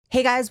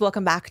Hey guys,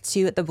 welcome back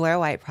to the Blair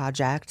White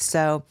Project.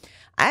 So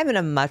I'm in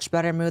a much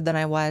better mood than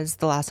I was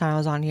the last time I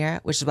was on here,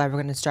 which is why we're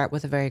going to start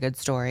with a very good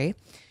story.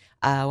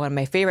 One of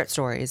my favorite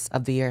stories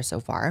of the year so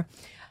far.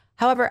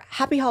 However,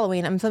 happy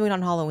Halloween. I'm filming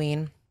on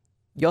Halloween.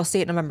 You'll see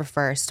it November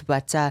 1st,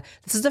 but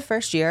this is the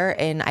first year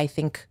in, I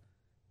think,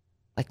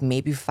 like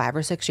maybe 5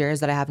 or 6 years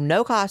that I have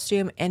no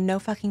costume and no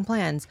fucking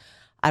plans.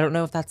 I don't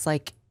know if that's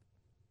like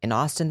an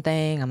Austin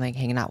thing. I'm like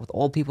hanging out with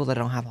old people that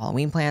don't have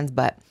Halloween plans,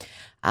 but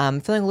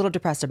I'm feeling a little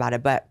depressed about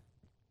it, but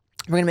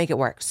we're going to make it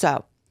work.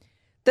 So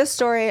this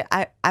story,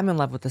 I'm in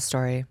love with this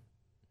story.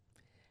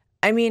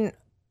 I mean,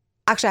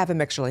 actually, I have a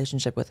mixed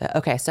relationship with it.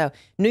 Okay, so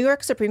New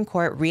York Supreme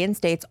Court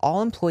reinstates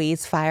all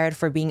employees fired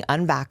for being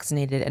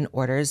unvaccinated and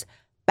orders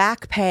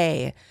back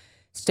pay.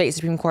 State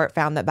Supreme Court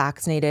found that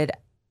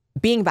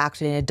being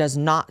vaccinated does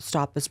not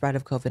stop the spread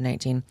of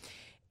COVID-19.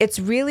 It's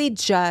really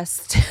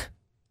just,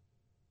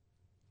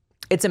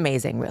 it's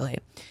amazing, really,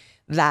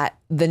 that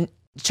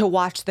to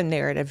watch the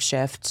narrative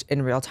shift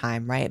in real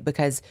time, right?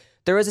 Because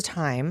there was a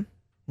time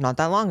not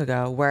that long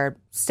ago where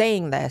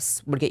saying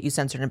this would get you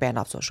censored and banned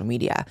off social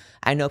media.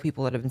 I know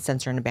people that have been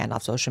censored and banned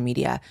off social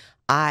media.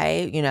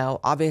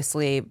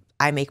 Obviously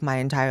I make my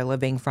entire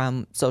living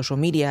from social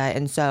media.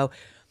 And so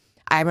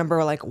I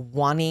remember like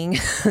wanting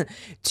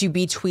to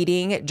be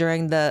tweeting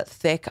during the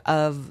thick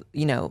of,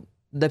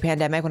 the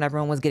pandemic when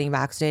everyone was getting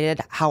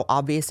vaccinated, how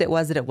obvious it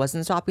was that it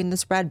wasn't stopping the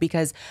spread,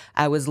 because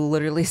I was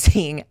literally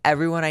seeing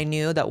everyone I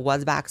knew that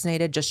was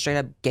vaccinated just straight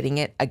up getting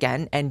it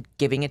again and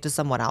giving it to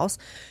someone else.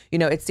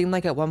 It seemed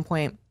like at one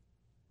point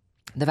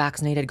the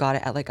vaccinated got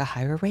it at like a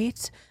higher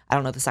rate. I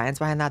don't know the science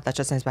behind that. That's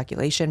just my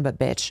speculation, but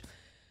bitch,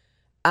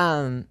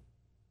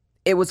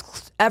 it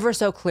was ever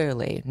so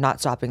clearly not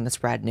stopping the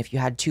spread. And if you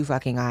had two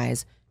fucking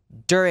eyes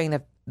during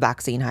the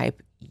vaccine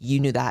hype, you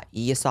knew that,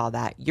 you saw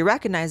that, you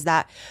recognized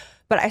that.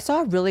 But I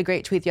saw a really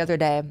great tweet the other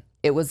day.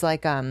 It was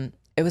like,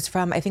 it was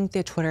from, I think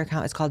the Twitter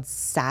account is called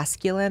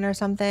Sasculin or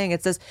something.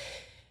 It's this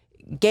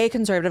gay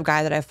conservative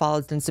guy that I've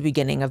followed since the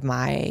beginning of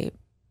my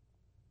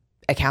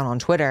account on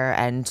Twitter.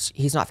 And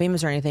he's not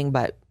famous or anything,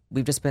 but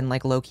we've just been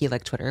like low key,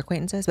 like Twitter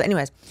acquaintances. But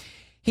anyways,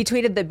 he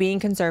tweeted that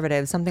being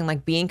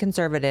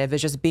conservative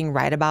is just being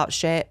right about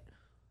shit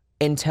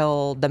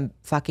until the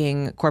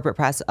fucking corporate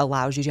press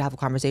allows you to have a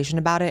conversation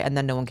about it. And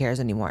then no one cares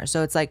anymore.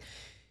 So it's like,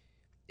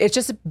 it's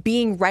just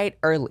being right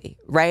early,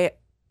 right?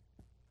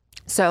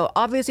 So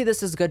obviously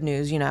this is good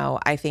news.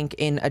 I think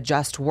in a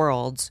just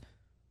world,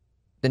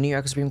 the New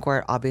York Supreme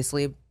Court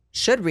obviously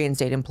should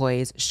reinstate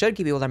employees, should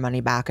give people their money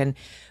back.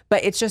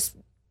 But it's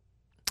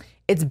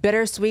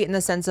bittersweet in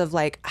the sense of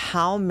like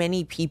how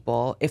many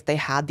people, if they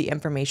had the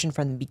information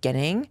from the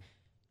beginning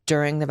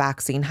during the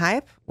vaccine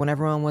hype, when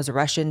everyone was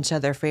rushing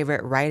to their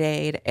favorite Rite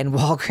Aid and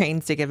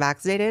Walgreens to get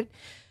vaccinated,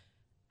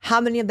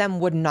 how many of them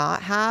would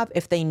not have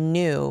if they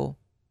knew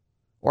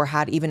or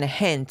had even a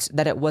hint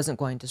that it wasn't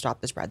going to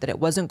stop the spread, that it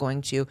wasn't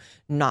going to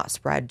not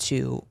spread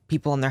to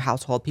people in their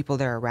household, people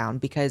they're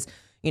around. Because,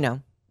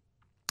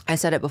 I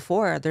said it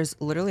before, there's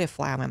literally a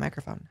fly on my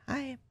microphone.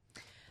 Hi.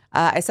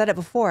 I said it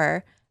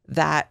before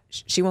that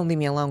she won't leave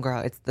me alone, girl.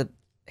 It's the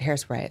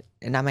hairspray.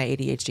 And now my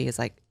ADHD is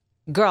like,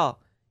 girl,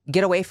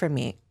 get away from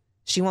me.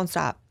 She won't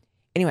stop.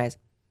 Anyways,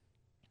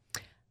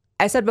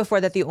 I said before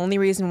that the only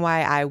reason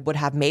why I would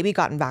have maybe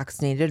gotten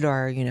vaccinated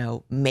or,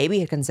 maybe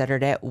had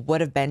considered it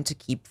would have been to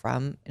keep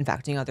from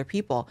infecting other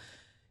people.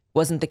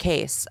 Wasn't the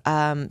case.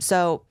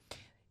 So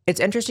it's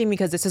interesting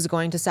because this is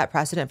going to set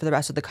precedent for the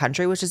rest of the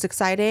country, which is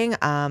exciting.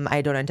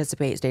 I don't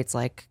anticipate states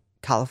like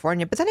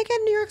California, but then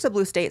again, New York's a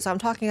blue state, so I'm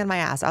talking on my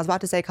ass. I was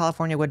about to say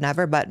California would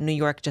never, but New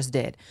York just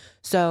did.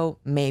 So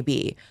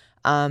maybe.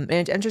 And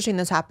it's interesting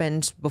this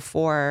happened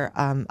before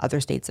other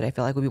states that I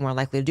feel like would be more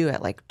likely to do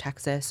it, like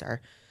Texas or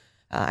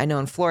I know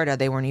in Florida,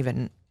 they weren't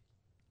even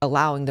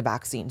allowing the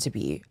vaccine to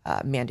be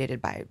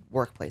mandated by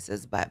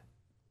workplaces. But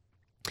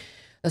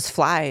this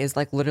fly is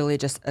like literally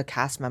just a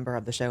cast member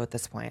of the show at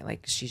this point.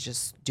 Like she's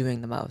just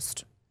doing the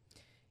most.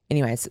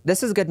 Anyways,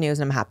 this is good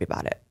news and I'm happy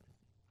about it.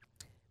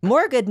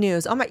 More good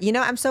news. Oh my,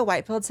 I'm so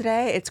white-pilled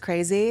today. It's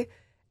crazy.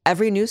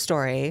 Every news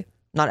story,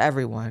 not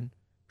everyone.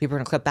 People are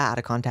going to clip that out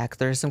of context.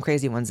 There's some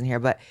crazy ones in here,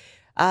 but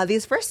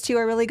these first two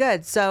are really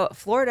good. So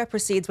Florida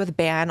proceeds with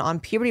ban on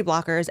puberty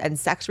blockers and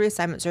sex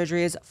reassignment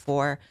surgeries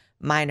for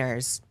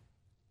minors.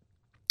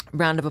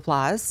 Round of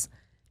applause.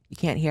 You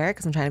can't hear it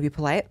because I'm trying to be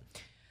polite.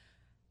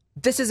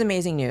 This is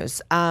amazing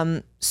news.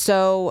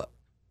 So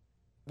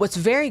what's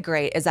very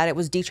great is that it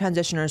was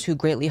detransitioners who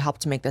greatly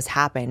helped to make this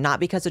happen, not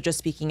because of just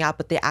speaking out,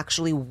 but they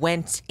actually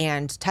went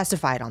and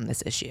testified on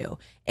this issue.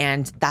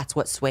 And that's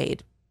what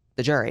swayed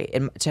the jury,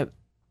 to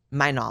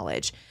my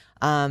knowledge.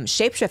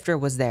 Shapeshifter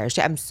was there.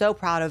 I'm so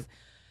proud of,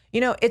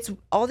 it's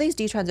all these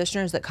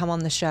detransitioners that come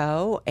on the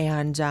show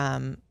and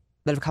that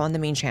have come on the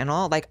main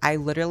channel. Like I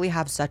literally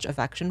have such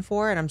affection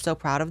for, and I'm so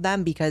proud of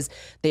them because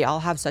they all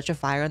have such a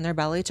fire in their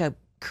belly to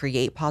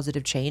create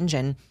positive change,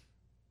 and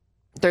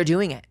they're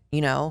doing it.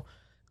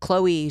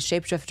 Chloe,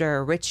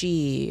 Shapeshifter,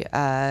 Richie,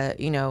 I've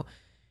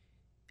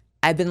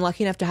been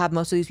lucky enough to have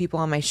most of these people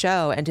on my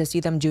show, and to see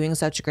them doing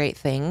such great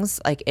things,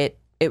 like it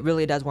it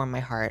really does warm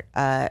my heart.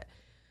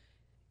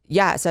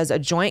 Yeah, it says a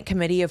joint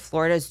committee of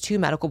Florida's 2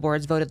 medical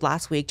boards voted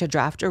last week to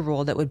draft a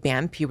rule that would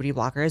ban puberty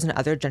blockers and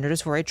other gender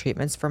dysphoria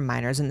treatments for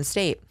minors in the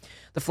state.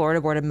 The Florida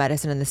Board of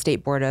Medicine and the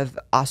State Board of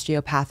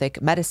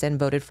Osteopathic Medicine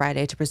voted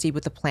Friday to proceed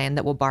with a plan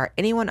that will bar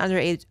anyone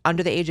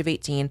under the age of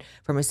 18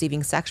 from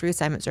receiving sex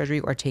reassignment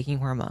surgery or taking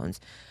hormones.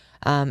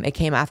 It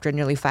came after a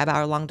nearly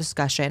 5-hour-long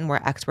discussion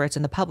where experts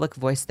and the public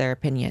voiced their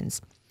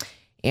opinions.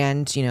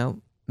 And, you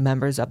know,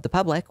 members of the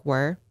public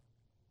were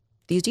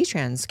these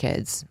D-trans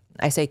kids.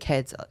 I say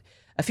kids.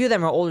 A few of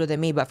them are older than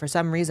me, but for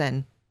some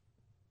reason,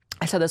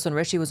 I said this when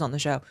Richie was on the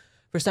show,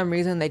 for some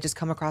reason they just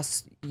come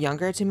across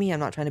younger to me. I'm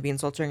not trying to be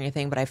insulting or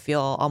anything, but I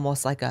feel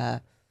almost like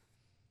a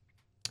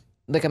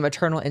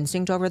maternal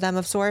instinct over them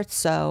of sorts.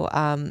 So,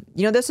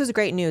 you know, this is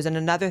great news. And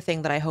another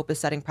thing that I hope is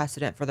setting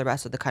precedent for the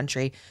rest of the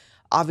country.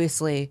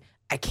 Obviously,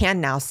 I can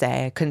now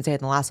say, I couldn't say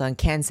it in the last one,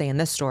 can say in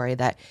this story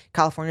that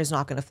California is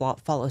not going to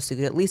follow suit,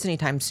 at least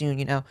anytime soon.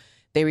 You know,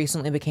 they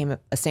recently became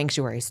a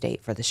sanctuary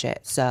state for the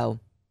shit. So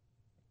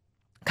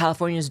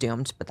California's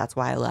doomed, but that's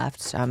why I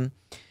left.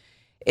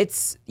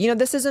 It's, you know,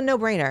 this is a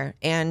no-brainer.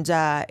 And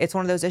it's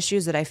one of those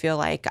issues that I feel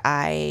like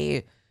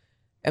I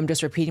am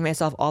just repeating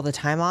myself all the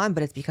time on,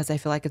 but it's because I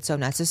feel like it's so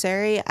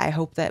necessary. I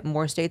hope that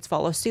more states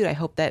follow suit. I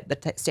hope that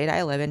the state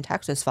I live in,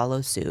 Texas,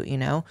 follows suit, you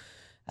know.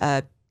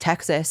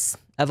 Texas,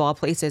 of all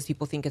places,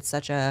 people think it's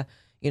such a,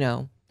 you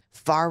know,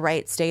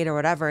 far-right state or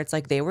whatever. It's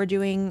like they were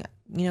doing,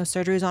 you know,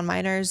 surgeries on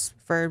minors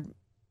for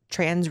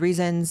trans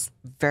reasons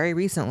very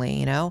recently,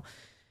 you know.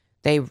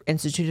 They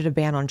instituted a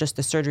ban on just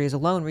the surgeries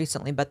alone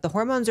recently, but the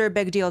hormones are a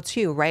big deal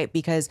too, right?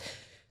 Because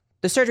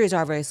the surgeries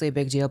are obviously a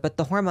big deal, but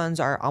the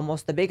hormones are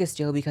almost the biggest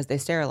deal because they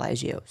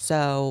sterilize you.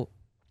 So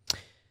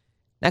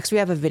next we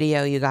have a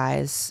video, you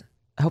guys.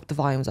 I hope the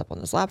volume's up on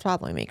this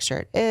laptop. Let me make sure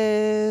it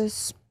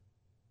is.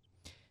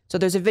 So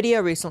there's a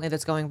video recently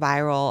that's going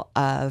viral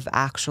of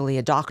actually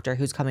a doctor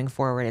who's coming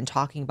forward and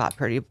talking about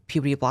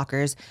puberty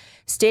blockers,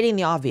 stating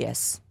the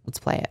obvious. Let's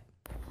play it.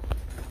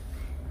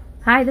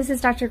 Hi, this is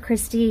Dr.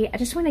 Christie. I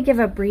just want to give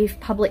a brief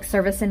public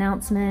service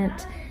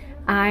announcement.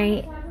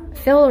 I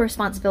feel a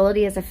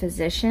responsibility as a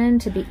physician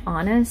to be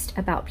honest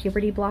about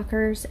puberty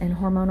blockers and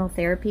hormonal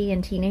therapy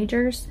in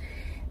teenagers.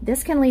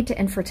 This can lead to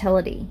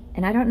infertility,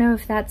 and I don't know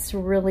if that's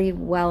really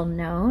well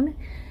known.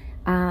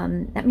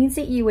 That means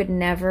that you would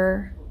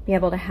never be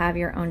able to have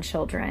your own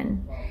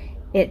children.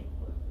 It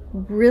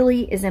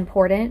really is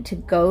important to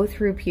go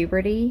through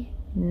puberty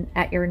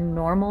at your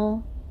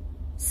normal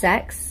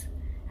sex,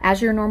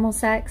 as your normal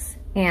sex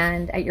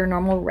and at your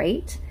normal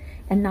rate,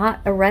 and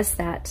not arrest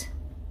that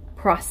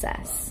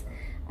process.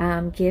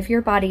 Give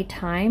your body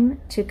time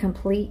to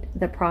complete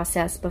the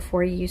process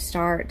before you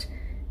start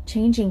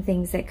changing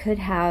things that could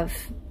have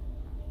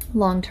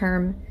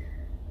long-term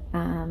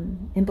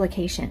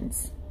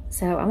implications.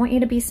 So I want you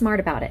to be smart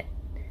about it.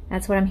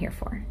 That's what I'm here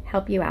for,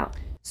 help you out.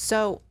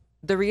 So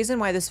the reason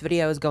why this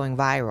video is going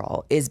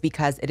viral is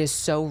because it is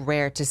so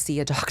rare to see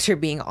a doctor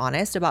being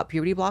honest about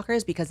puberty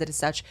blockers, because it is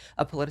such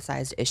a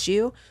politicized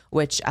issue,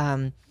 which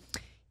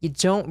you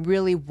don't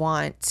really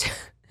want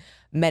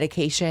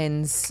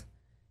medications,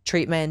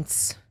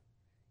 treatments,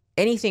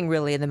 anything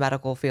really in the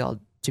medical field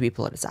to be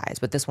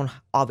politicized. But this one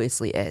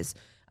obviously is.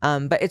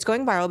 But it's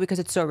going viral because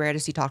it's so rare to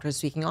see doctors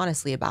speaking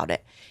honestly about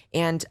it.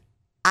 And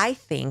I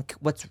think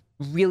what's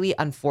really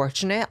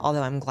unfortunate,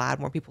 although I'm glad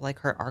more people like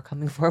her are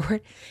coming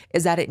forward,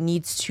 is that it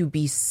needs to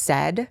be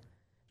said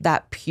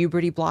that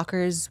puberty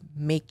blockers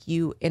make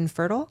you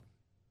infertile.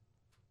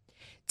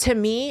 To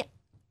me,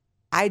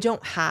 I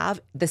don't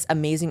have this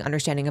amazing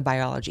understanding of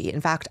biology.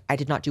 In fact, I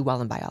did not do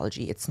well in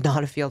biology. It's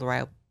not a field where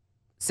I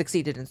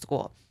succeeded in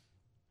school.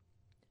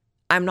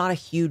 I'm not a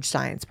huge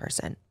science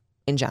person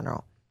in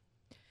general.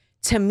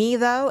 To me,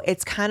 though,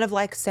 it's kind of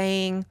like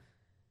saying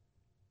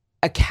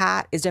a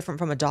cat is different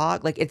from a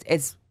dog. Like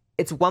it's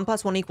 1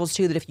 + 1 =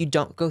 2, that if you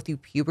don't go through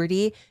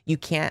puberty, you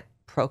can't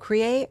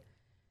procreate,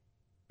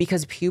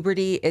 because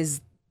puberty is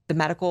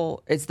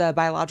the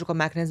biological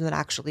mechanism that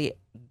actually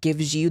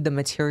gives you the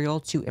material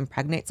to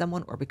impregnate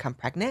someone or become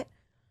pregnant.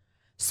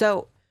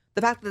 So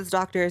the fact that this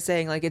doctor is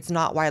saying like it's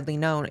not widely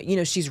known, you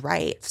know, she's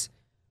right.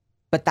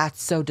 But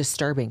that's so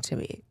disturbing to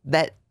me,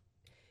 that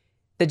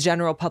the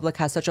general public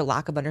has such a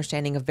lack of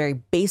understanding of very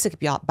basic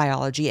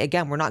biology.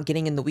 Again, we're not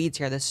getting in the weeds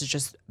here. This is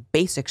just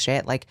basic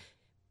shit, like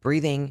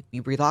breathing.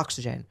 You breathe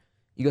oxygen,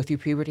 you go through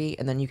puberty,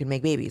 and then you can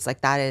make babies.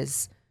 Like, that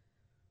is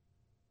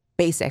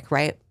basic,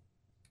 right?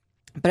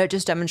 But it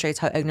just demonstrates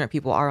how ignorant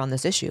people are on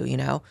this issue, you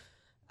know?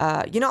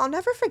 I'll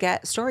never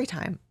forget story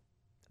time.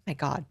 My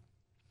God.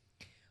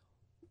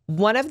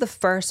 One of the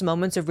first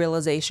moments of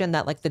realization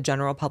that like the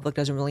general public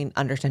doesn't really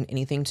understand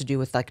anything to do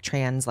with like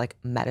trans, like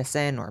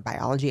medicine or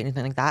biology,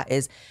 anything like that,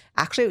 is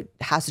actually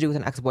has to do with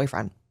an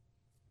ex-boyfriend.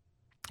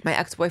 My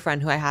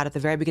ex-boyfriend, who I had at the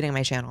very beginning of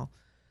my channel.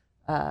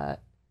 Shout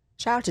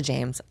out to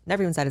James.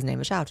 Never even said his name,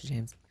 but shout out to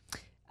James.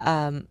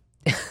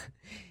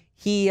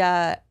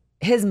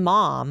 His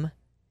mom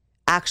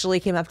actually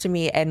came up to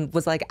me and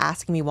was like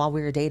asking me while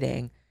we were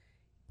dating,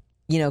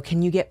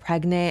 can you get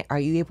pregnant? Are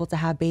you able to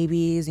have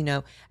babies?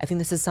 I think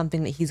this is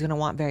something that he's going to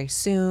want very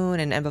soon.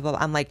 And blah, blah, blah.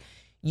 I'm like,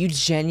 you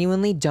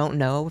genuinely don't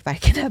know if I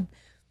can have,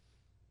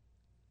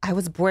 I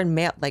was born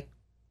male. Like,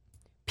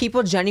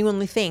 people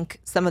genuinely think,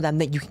 some of them,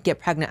 that you can get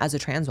pregnant as a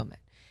trans woman.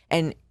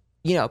 And,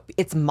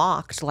 it's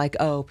mocked like,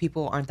 oh,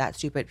 people aren't that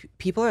stupid.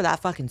 People are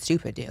that fucking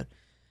stupid, dude.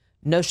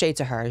 No shade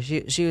to her.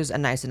 She was a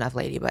nice enough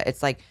lady. But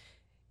it's like,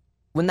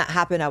 when that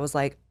happened, I was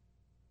like,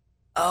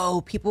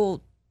 oh,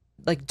 people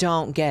like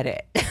don't get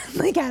it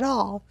like at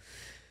all.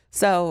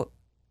 So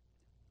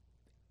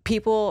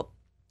people,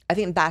 I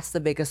think that's the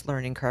biggest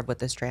learning curve with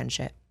this trans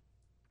shit,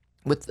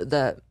 with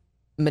the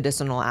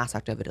medicinal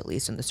aspect of it, at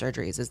least in the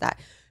surgeries, is that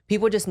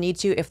people just need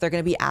to, if they're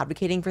going to be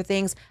advocating for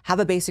things, have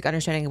a basic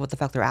understanding of what the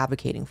fuck they're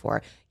advocating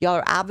for. Y'all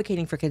are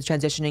advocating for kids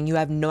transitioning. You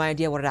have no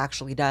idea what it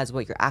actually does,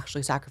 what you're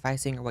actually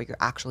sacrificing, or what you're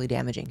actually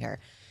damaging here.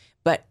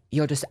 But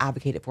you'll just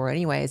advocate it for it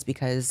anyways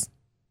because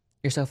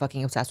you're so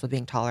fucking obsessed with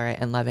being tolerant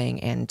and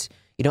loving, and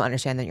you don't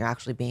understand that you're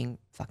actually being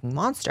fucking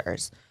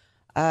monsters.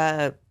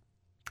 So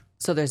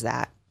there's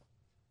that.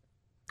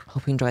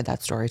 Hope you enjoyed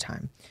that story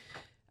time.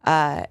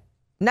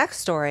 Next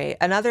story,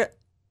 another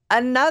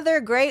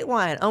great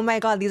one. Oh my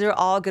God, these are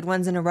all good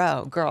ones in a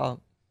row. Girl,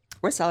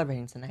 we're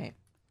celebrating tonight.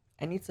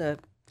 I need to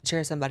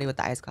cheer somebody with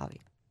the iced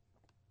coffee.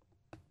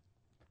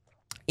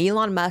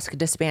 Elon Musk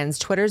disbands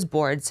Twitter's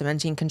board,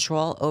 cementing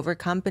control over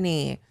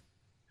company.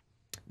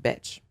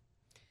 Bitch.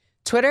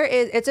 Twitter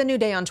it's a new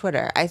day on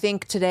Twitter. I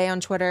think today on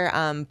Twitter,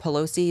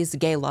 Pelosi's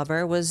gay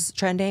lover was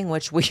trending,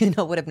 which we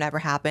would have never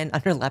happened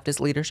under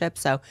leftist leadership.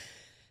 So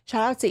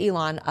shout out to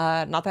Elon.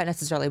 Not that I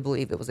necessarily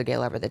believe it was a gay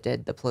lover that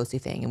did the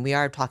Pelosi thing. And we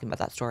are talking about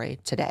that story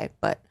today.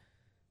 But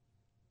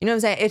you know what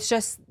I'm saying? It's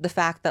just the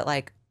fact that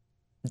like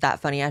that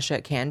funny ass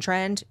shit can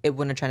trend. It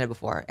wouldn't have trended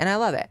before. And I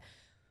love it.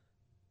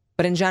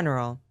 But in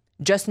general,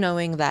 just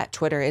knowing that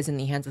Twitter is in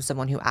the hands of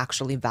someone who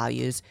actually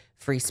values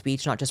free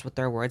speech, not just with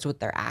their words, with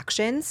their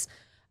actions,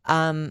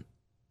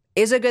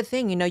 is a good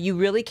thing. You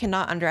really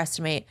cannot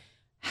underestimate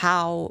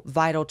how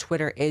vital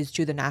Twitter is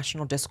to the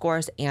national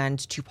discourse and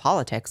to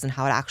politics and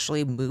how it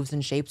actually moves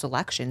and shapes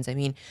elections. I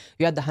mean,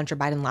 you had the Hunter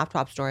Biden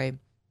laptop story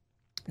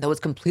that was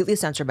completely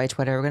censored by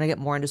Twitter. We're going to get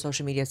more into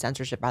social media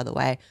censorship, by the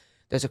way.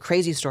 There's a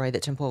crazy story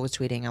that Tim Pool was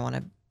tweeting. I want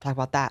to talk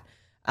about that.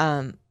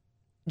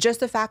 Just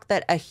the fact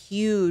that a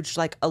huge,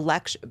 like,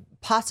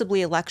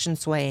 likely election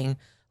swaying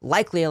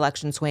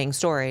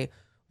story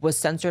was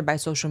censored by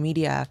social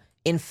media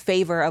in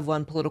favor of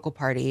one political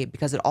party,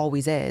 because it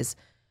always is.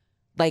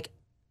 Like,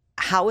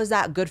 how is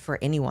that good for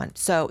anyone?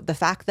 So the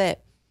fact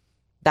that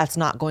that's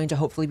not going to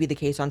hopefully be the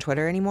case on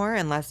Twitter anymore,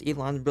 unless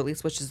Elon really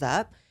switches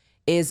up,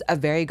 is a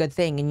very good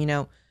thing.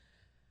 And,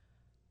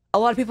 a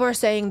lot of people are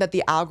saying that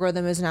the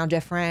algorithm is now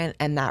different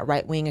and that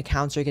right-wing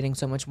accounts are getting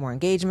so much more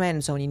engagement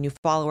and so many new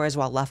followers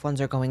while left ones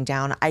are going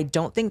down. I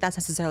don't think that's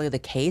necessarily the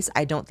case.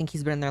 I don't think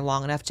he's been in there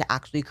long enough to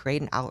actually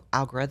create an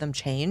algorithm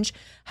change.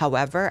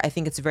 However, I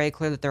think it's very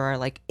clear that there are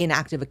like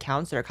inactive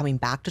accounts that are coming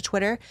back to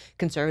Twitter.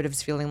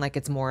 Conservatives feeling like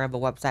it's more of a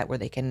website where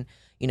they can,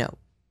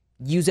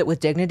 use it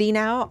with dignity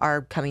now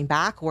are coming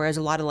back, whereas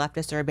a lot of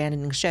leftists are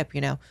abandoning ship.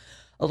 A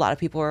lot of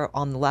people are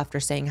on the left are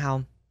saying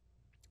how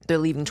they're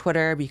leaving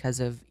Twitter because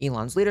of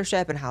Elon's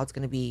leadership and how it's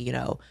going to be,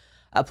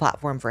 a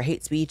platform for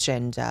hate speech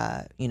and,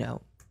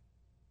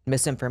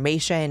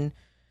 misinformation.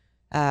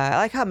 I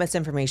like how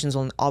misinformation is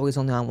always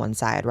only on one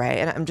side, right?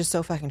 And I'm just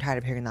so fucking tired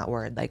of hearing that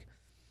word. Like,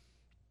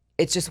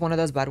 it's just one of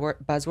those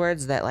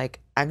buzzwords that,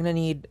 like, I'm going to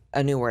need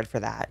a new word for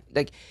that.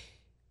 Like,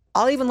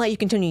 I'll even let you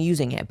continue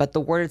using it, but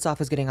the word itself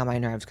is getting on my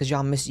nerves because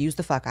y'all misuse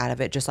the fuck out of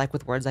it, just like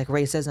with words like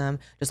racism,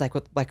 just like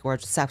with like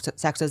words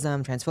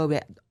sexism,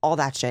 transphobia, all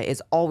that shit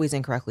is always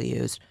incorrectly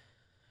used,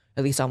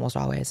 at least almost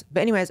always. But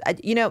anyways,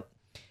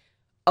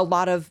 a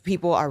lot of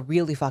people are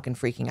really fucking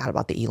freaking out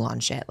about the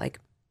Elon shit. Like,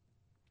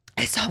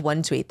 I saw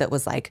one tweet that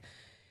was like,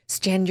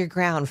 stand your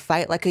ground,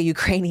 fight like a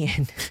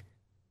Ukrainian.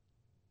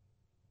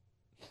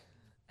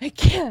 I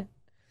can't.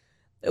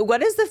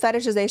 What is the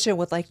fetishization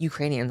with like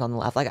Ukrainians on the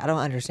left? Like, I don't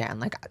understand.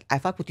 Like, I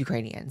fuck with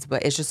Ukrainians,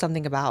 but it's just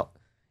something about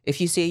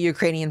if you see a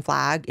Ukrainian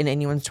flag in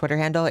anyone's Twitter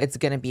handle, it's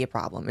going to be a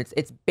problem.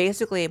 It's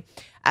basically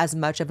as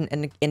much of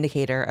an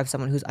indicator of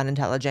someone who's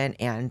unintelligent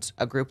and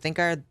a group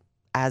thinker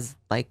as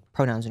like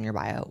pronouns in your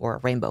bio or a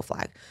rainbow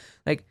flag.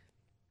 Like,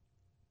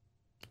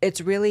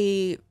 it's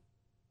really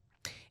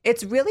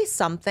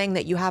something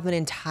that you have an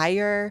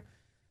entire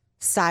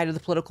side of the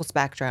political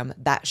spectrum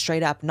that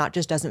straight up not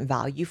just doesn't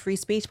value free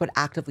speech, but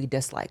actively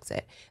dislikes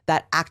it,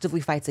 that actively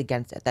fights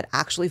against it, that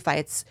actually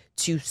fights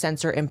to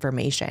censor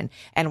information.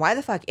 And why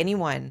the fuck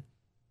anyone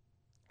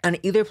on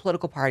either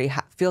political party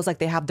feels like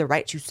they have the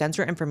right to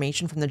censor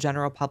information from the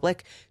general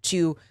public,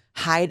 to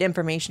hide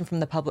information from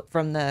the public,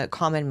 from the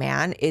common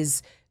man,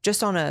 is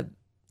just on a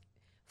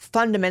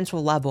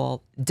fundamental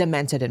level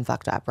demented and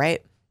fucked up,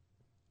 right?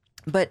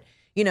 But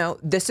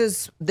this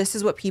is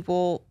what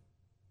people,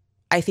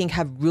 I think,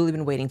 have really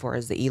been waiting for,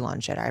 is the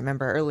Elon shit. I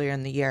remember earlier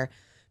in the year,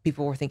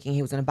 people were thinking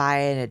he was going to buy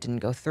it and it didn't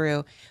go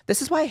through.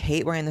 This is why I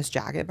hate wearing this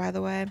jacket, by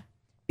the way,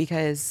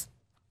 because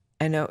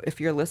I know if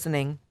you're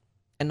listening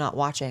and not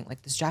watching.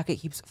 Like this jacket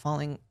keeps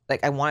falling.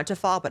 Like I want it to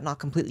fall, but not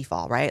completely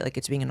fall, right? Like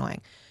it's being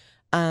annoying.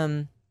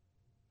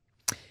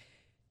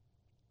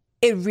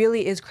 It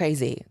really is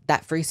crazy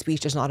that free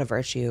speech is not a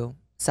virtue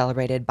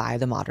celebrated by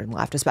the modern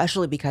left,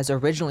 especially because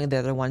originally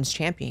they're the ones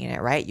championing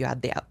it, right? You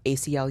had the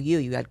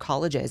ACLU, you had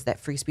colleges, that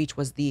free speech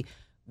was the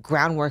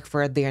groundwork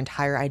for their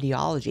entire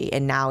ideology.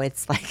 And now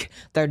it's like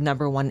their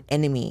number one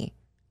enemy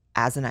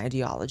as an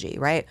ideology,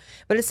 right?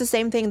 But it's the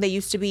same thing. They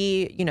used to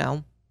be, you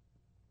know,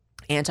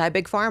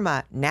 anti-big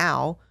pharma.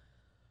 Now,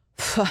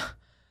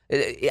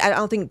 I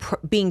don't think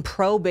being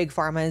pro-big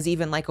pharma is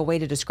even like a way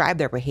to describe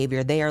their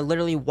behavior. They are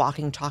literally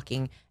walking,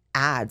 talking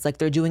ads. Like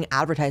they're doing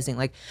advertising.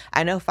 Like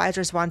I know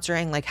Pfizer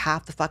sponsoring like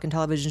half the fucking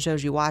television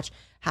shows you watch,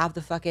 half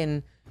the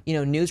fucking, you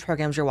know, news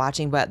programs you're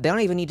watching, but they don't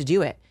even need to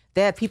do it.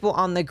 They have people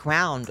on the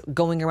ground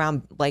going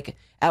around, like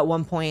at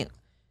one point,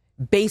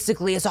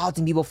 basically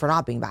assaulting people for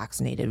not being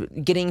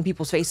vaccinated, getting in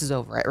people's faces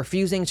over it,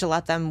 refusing to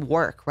let them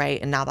work, right?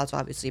 And now that's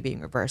obviously being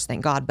reversed,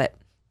 thank God. But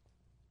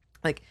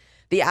like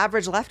the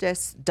average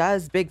leftist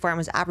does big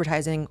pharma's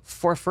advertising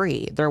for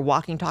free. They're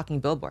walking, talking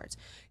billboards.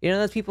 You know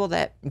those people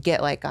that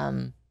get like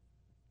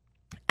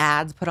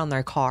ads put on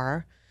their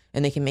car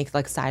and they can make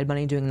like side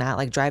money doing that,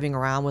 like driving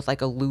around with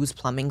like a Lou's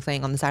plumbing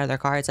thing on the side of their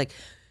car. It's like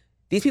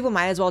these people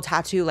might as well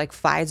tattoo like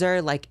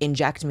Pfizer, like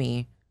inject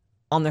me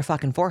on their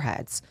fucking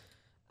foreheads.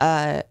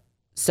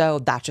 So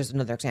that's just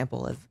another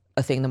example of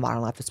a thing the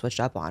modern left has switched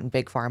up on.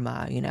 Big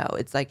pharma, you know,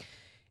 it's like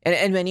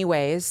in many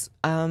ways,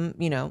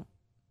 you know,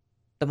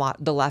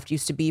 the left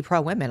used to be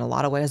pro-women. A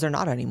lot of ways they're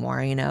not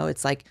anymore. You know,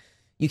 it's like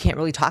you can't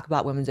really talk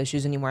about women's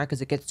issues anymore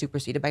because it gets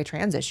superseded by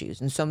trans issues.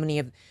 And so many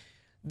of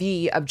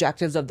the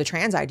objectives of the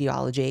trans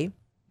ideology,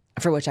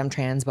 for which I'm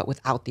trans, but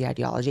without the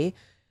ideology,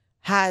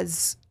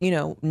 has, you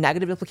know,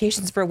 negative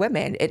implications for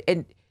women.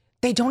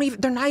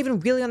 They're not even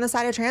really on the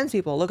side of trans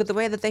people. Look at the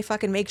way that they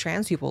fucking make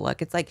trans people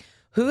look. It's like,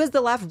 who is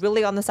the left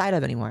really on the side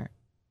of anymore?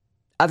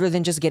 Other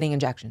than just getting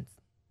injections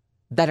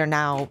that are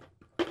now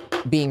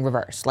being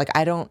reversed. Like,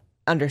 I don't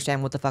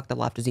understand what the fuck the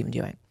left is even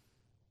doing.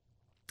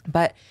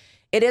 But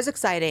it is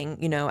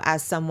exciting, you know,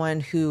 as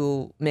someone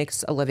who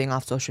makes a living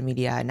off social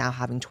media and now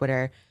having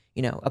Twitter,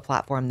 you know, a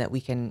platform that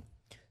we can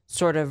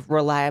sort of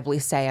reliably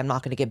say, I'm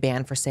not going to get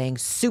banned for saying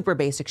super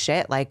basic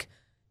shit like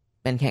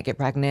men can't get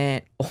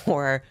pregnant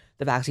or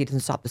the vaccine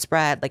doesn't stop the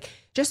spread, like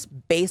just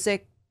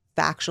basic,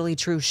 factually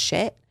true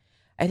shit.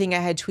 I think I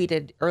had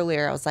tweeted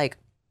earlier, I was like,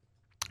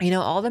 you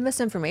know, all the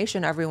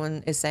misinformation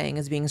everyone is saying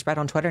is being spread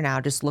on Twitter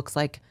now just looks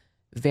like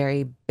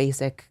very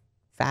basic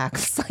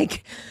facts,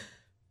 like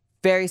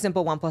very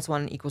simple 1 +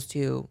 1 =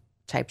 2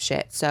 type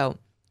shit. So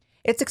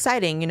it's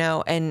exciting, you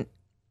know, and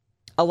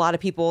a lot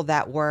of people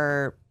that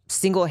were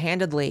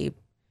single-handedly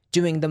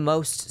doing the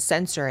most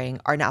censoring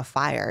are now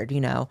fired, you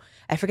know.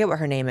 I forget what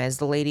her name is.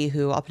 The lady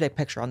who, I'll put a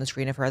picture on the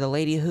screen of her, the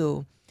lady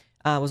who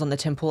was on the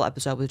Tim Pool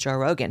episode with Joe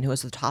Rogan, who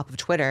was at the top of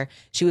Twitter.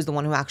 She was the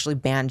one who actually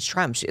banned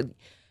Trump.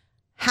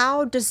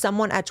 How does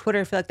someone at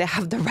Twitter feel like they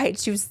have the right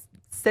to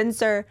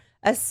censor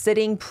a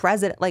sitting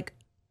president? Like,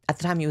 at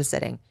the time he was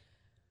sitting.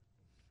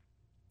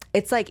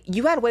 It's like,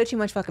 you had way too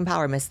much fucking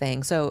power, Miss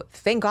Thing. So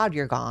thank God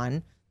you're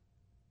gone.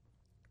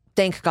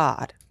 Thank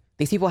God.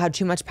 These people had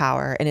too much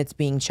power and it's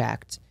being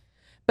checked.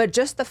 But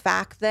just the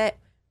fact that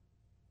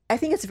I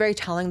think it's very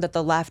telling that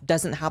the left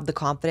doesn't have the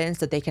confidence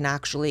that they can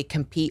actually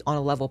compete on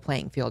a level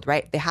playing field,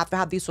 right? They have to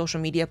have these social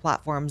media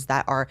platforms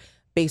that are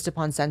based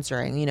upon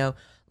censoring, you know,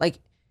 like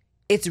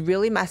it's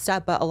really messed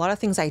up. But a lot of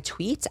things I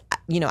tweet,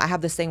 you know, I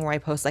have this thing where I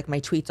post like my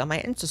tweets on my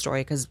Insta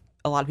story because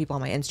a lot of people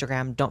on my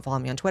Instagram don't follow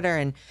me on Twitter.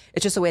 And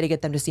it's just a way to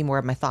get them to see more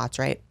of my thoughts,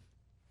 right?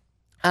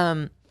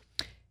 A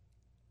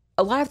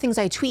lot of things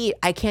I tweet,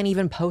 I can't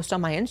even post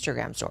on my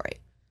Instagram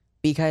story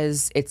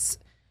because it's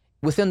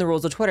within the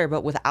rules of Twitter,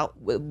 but without,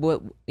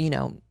 you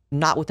know,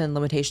 not within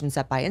limitations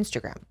set by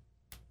Instagram.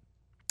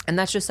 And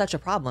that's just such a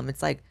problem.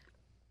 It's like,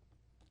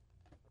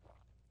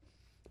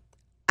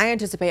 I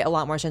anticipate a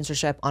lot more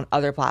censorship on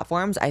other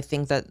platforms. I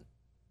think that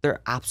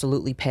they're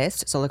absolutely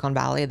pissed, Silicon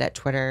Valley, that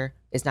Twitter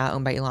is now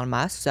owned by Elon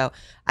Musk. So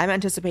I'm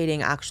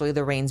anticipating actually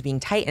the reins being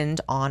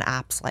tightened on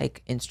apps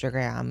like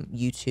Instagram,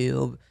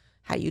 YouTube.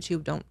 Hi,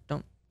 YouTube,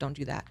 don't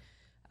do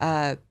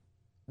that.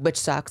 Which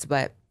sucks,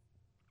 but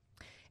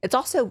it's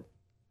also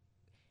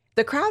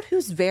the crowd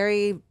who's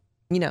very,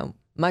 you know,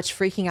 much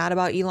freaking out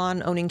about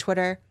Elon owning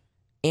Twitter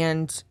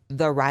and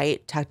the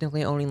right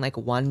technically owning like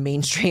one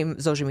mainstream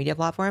social media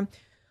platform.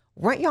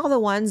 Weren't y'all the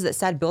ones that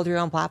said build your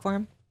own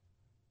platform?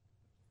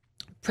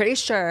 Pretty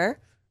sure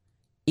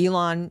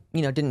Elon,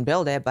 you know, didn't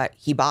build it, but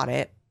he bought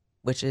it,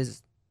 which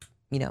is,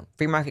 you know,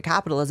 free market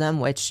capitalism,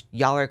 which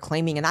y'all are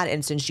claiming in that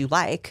instance you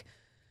like.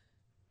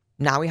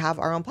 Now we have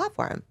our own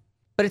platform,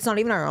 but it's not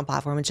even our own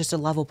platform. It's just a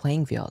level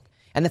playing field.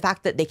 And the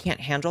fact that they can't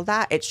handle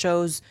that, it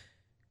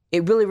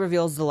really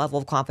reveals the level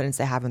of confidence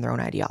they have in their own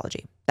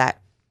ideology.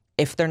 That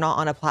if they're not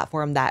on a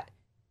platform that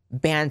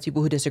bans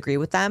people who disagree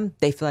with them,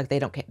 they feel like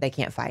they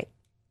can't fight.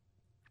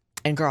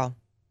 And girl,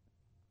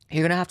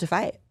 you're going to have to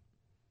fight.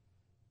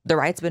 The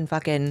right's been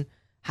fucking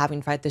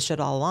having to fight this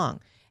shit all along.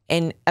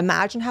 And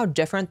imagine how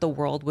different the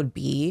world would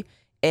be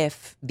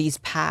if these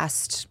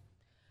past,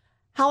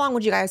 how long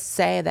would you guys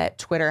say that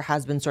Twitter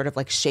has been sort of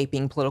like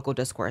shaping political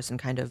discourse and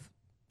kind of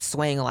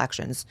swaying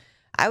elections?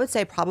 I would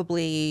say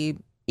probably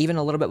even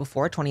a little bit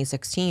before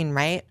 2016,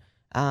 right?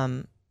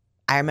 I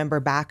remember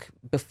back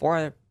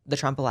before the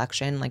Trump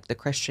election, like the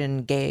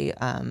Christian gay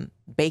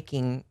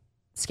baking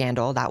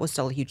scandal, that was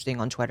still a huge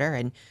thing on Twitter.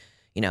 And,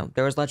 you know,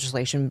 there was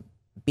legislation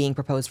being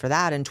proposed for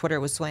that, and Twitter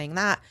was swaying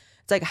that.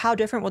 It's like, how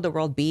different would the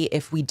world be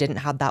if we didn't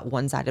have that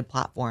one-sided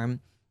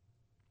platform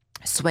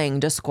swaying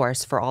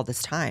discourse for all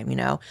this time? You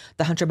know,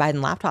 the Hunter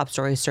Biden laptop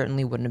story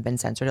certainly wouldn't have been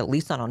censored, at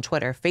least not on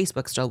Twitter.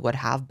 Facebook still would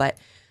have, but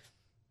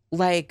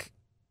like,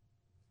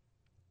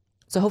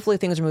 so hopefully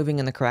things are moving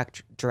in the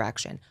correct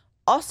direction.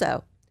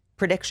 Also,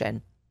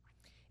 prediction.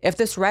 If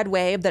this red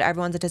wave that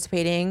everyone's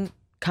anticipating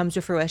comes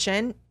to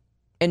fruition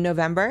in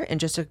November, in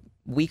just a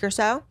week or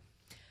so,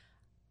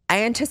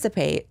 I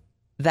anticipate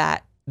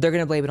that they're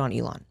going to blame it on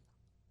Elon.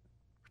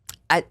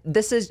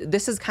 This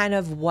is kind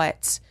of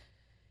what,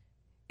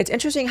 it's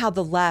interesting how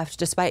the left,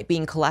 despite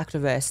being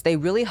collectivists, they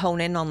really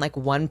hone in on like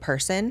one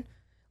person,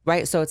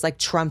 right? So it's like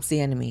Trump's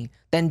the enemy,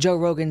 then Joe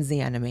Rogan's the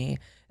enemy,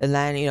 and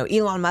then, you know,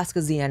 Elon Musk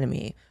is the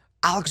enemy.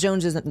 Alex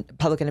Jones is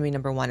public enemy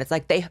number one. It's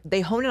like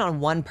they hone in on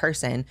one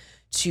person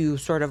to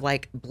sort of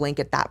like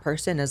blanket that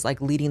person as like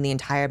leading the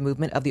entire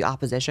movement of the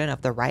opposition,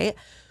 of the right.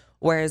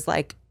 Whereas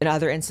like in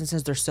other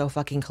instances, they're so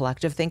fucking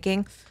collective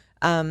thinking.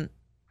 I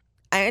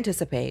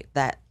anticipate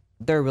that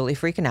they're really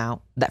freaking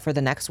out that for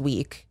the next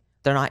week,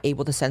 they're not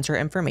able to censor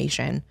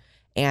information,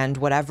 and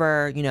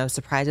whatever, you know,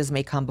 surprises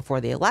may come before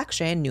the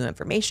election, new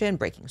information,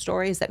 breaking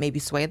stories that maybe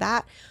sway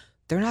that,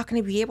 they're not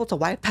going to be able to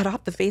wipe that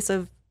off the face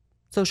of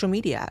social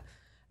media.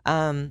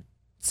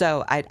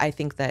 So I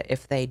think that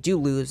if they do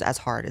lose as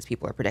hard as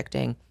people are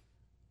predicting,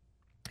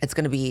 it's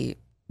going to be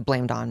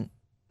blamed on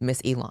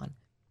Miss Elon.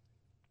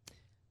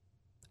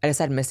 I just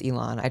said Miss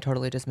Elon. I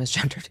totally just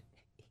misgendered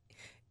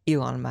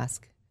Elon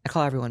Musk. I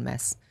call everyone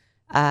Miss.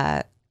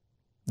 They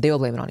will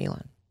blame it on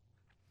Elon.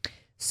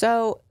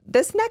 So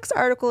this next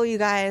article, you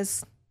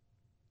guys,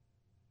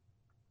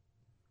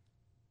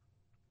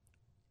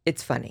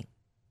 it's funny.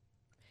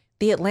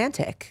 The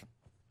Atlantic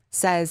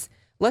says,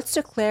 let's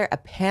declare a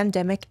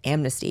pandemic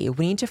amnesty.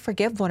 We need to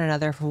forgive one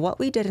another for what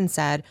we did and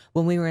said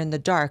when we were in the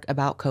dark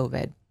about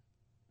COVID.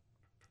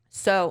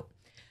 So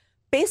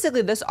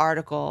basically this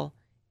article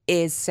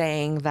is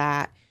saying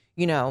that,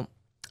 you know,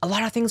 a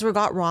lot of things were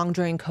got wrong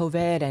during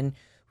COVID, and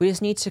we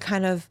just need to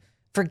kind of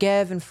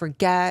forgive and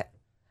forget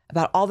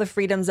about all the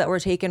freedoms that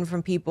were taken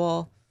from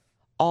people,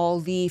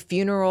 all the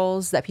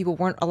funerals that people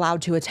weren't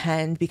allowed to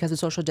attend because of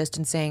social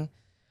distancing,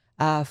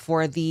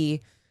 for the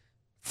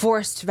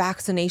forced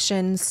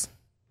vaccinations.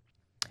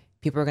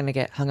 People are going to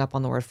get hung up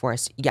on the word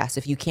forced. Yes,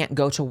 if you can't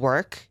go to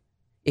work,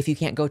 if you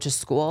can't go to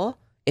school,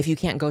 if you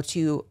can't go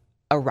to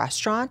a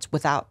restaurant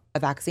without a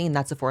vaccine,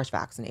 that's a forced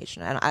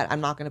vaccination. And I'm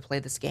not going to play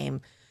this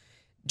game.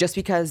 Just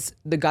because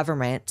the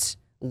government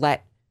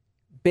let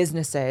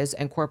businesses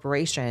and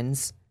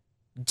corporations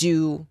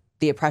do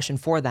the oppression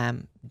for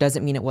them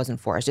doesn't mean it wasn't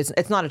forced.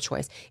 It's not a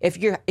choice. If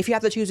you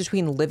have to choose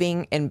between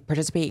living and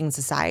participating in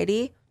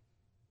society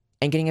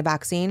and getting a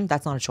vaccine,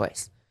 that's not a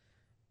choice.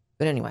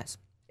 But anyways,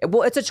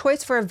 well, it's a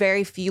choice for a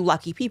very few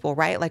lucky people,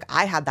 right? Like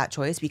I had that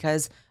choice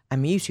because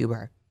I'm a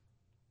YouTuber.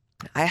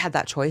 I had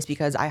that choice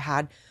because I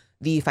had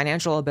the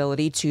financial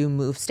ability to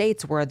move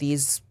states where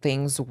these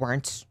things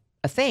weren't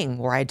a thing,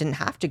 where I didn't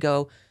have to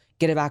go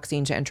get a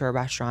vaccine to enter a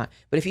restaurant.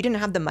 But if you didn't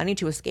have the money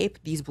to escape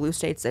these blue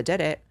states that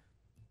did it,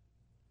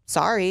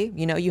 sorry,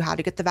 you know, you had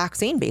to get the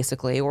vaccine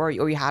basically, or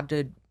you had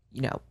to,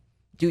 you know,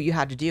 do what you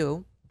had to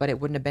do, but it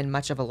wouldn't have been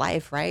much of a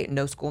life, right?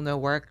 No school, no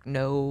work,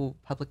 no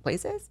public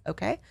places.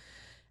 Okay.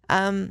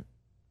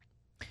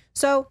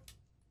 So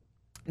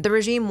the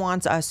regime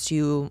wants us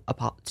to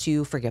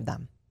forgive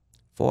them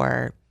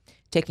for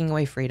taking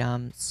away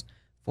freedoms,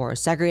 for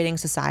segregating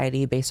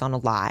society based on a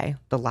lie,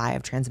 the lie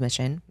of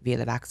transmission via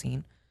the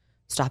vaccine,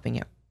 stopping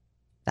it,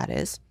 that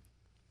is.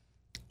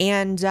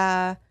 And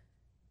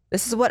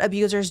this is what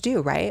abusers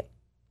do, right?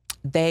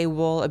 They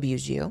will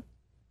abuse you.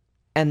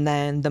 And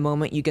then the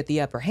moment you get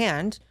the upper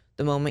hand,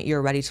 the moment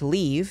you're ready to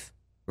leave,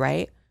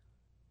 right?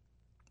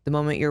 The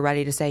moment you're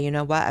ready to say, you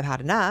know what, I've had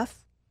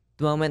enough.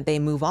 The moment they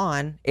move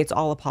on, it's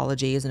all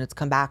apologies and it's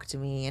come back to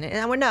me. And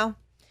I would know,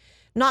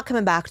 not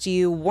coming back to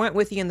you, weren't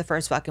with you in the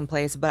first fucking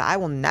place, but I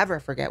will never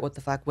forget what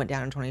the fuck went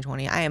down in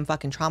 2020. I am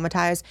fucking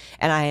traumatized,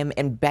 and I am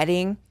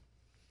embedding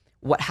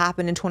what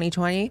happened in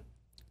 2020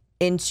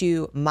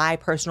 into my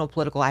personal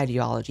political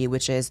ideology,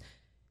 which is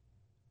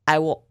I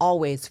will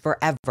always,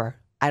 forever,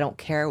 I don't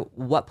care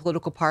what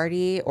political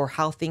party or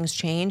how things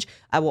change,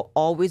 I will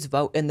always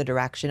vote in the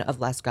direction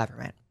of less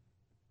government.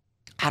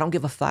 I don't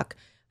give a fuck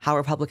how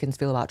Republicans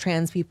feel about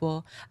trans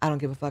people. I don't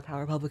give a fuck how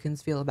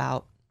Republicans feel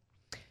about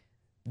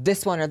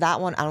this one or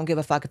that one. I don't give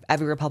a fuck if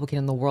every Republican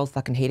in the world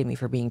fucking hated me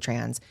for being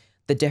trans.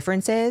 The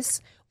difference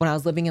is when I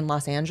was living in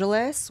Los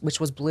Angeles, which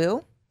was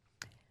blue,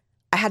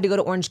 I had to go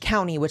to Orange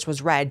County, which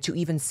was red, to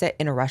even sit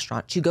in a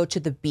restaurant, to go to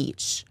the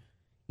beach.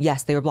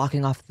 Yes, they were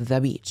blocking off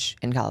the beach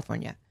in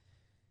California.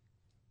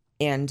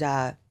 And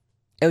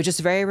it was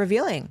just very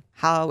revealing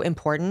how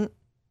important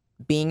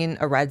being in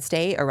a red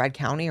state, a red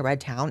county, a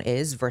red town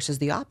is versus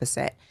the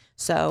opposite.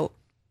 So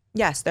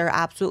yes, there are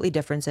absolutely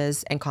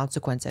differences and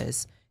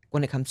consequences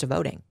when it comes to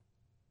voting.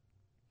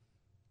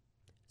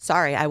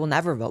 Sorry, I will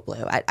never vote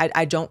blue.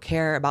 I don't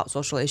care about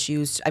social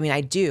issues. I mean, I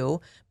do,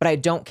 but I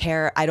don't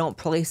care. I don't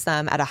place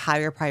them at a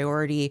higher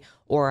priority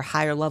or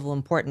higher level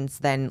importance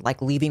than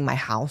like leaving my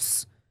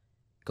house,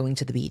 going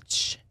to the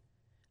beach,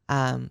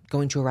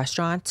 going to a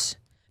restaurant,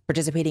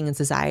 participating in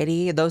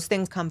society. Those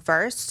things come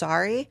first.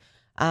 Sorry.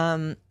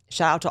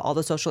 Shout out to all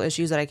the social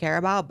issues that I care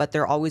about, but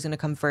they're always going to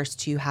come first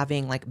to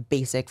having like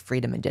basic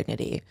freedom and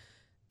dignity.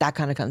 That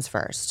kind of comes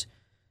first.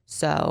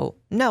 So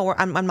no,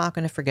 I'm not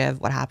going to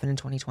forgive what happened in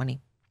 2020.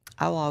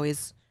 I will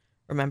always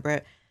remember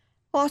it.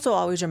 I'll also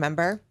always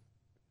remember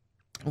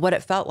what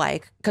it felt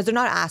like, because they're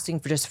not asking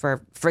for just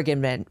for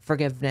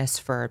forgiveness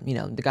for, you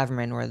know, the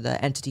government or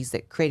the entities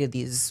that created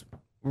these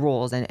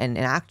rules and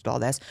enacted all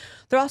this.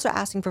 They're also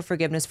asking for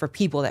forgiveness for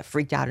people that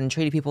freaked out and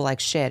treated people like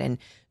shit and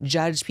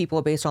judged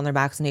people based on their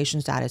vaccination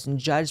status and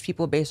judged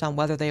people based on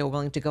whether they were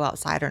willing to go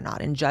outside or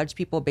not and judged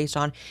people based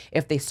on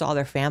if they saw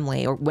their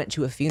family or went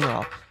to a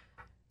funeral.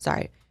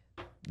 Sorry.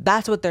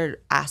 That's what they're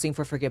asking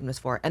for forgiveness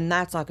for. And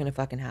that's not going to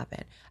fucking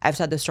happen. I've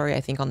said this story,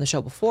 I think, on the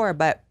show before,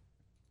 but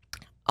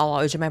I'll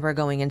always remember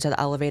going into the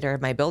elevator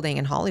of my building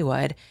in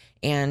Hollywood,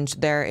 and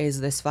there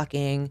is this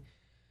fucking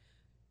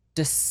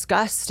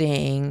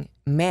disgusting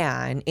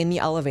man in the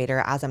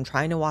elevator as I'm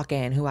trying to walk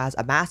in who has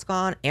a mask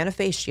on and a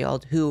face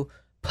shield, who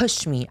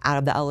pushed me out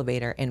of the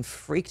elevator and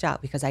freaked out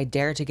because I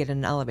dared to get in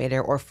an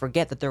elevator or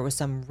forget that there was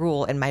some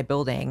rule in my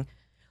building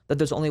that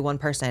there's only one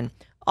person.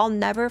 I'll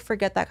never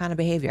forget that kind of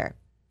behavior.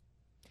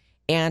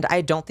 And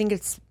I don't think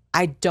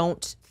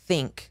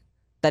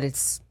that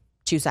it's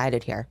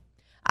two-sided here.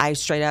 I've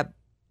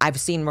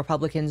seen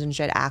Republicans and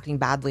shit acting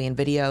badly in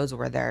videos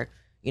where they're,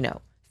 you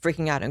know,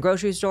 freaking out in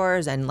grocery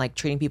stores and like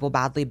treating people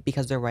badly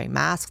because they're wearing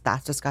masks.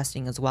 That's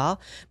disgusting as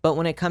well. But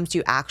when it comes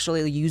to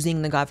actually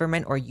using the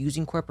government or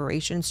using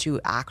corporations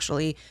to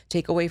actually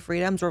take away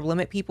freedoms or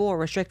limit people or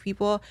restrict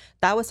people,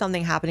 that was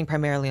something happening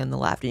primarily on the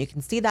left. And you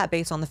can see that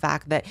based on the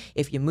fact that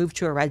if you moved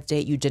to a red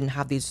state, you didn't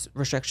have these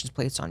restrictions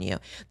placed on you.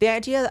 The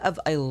idea of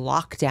a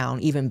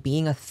lockdown even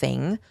being a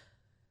thing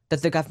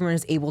that the government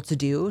is able to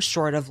do,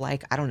 short of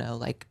like, I don't know,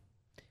 like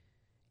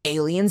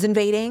aliens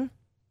invading.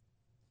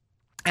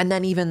 And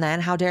then even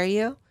then, how dare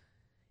you?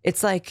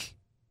 It's like,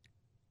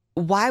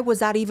 why was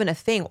that even a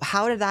thing?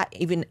 How did that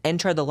even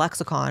enter the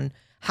lexicon?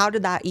 How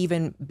did that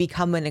even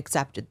become an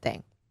accepted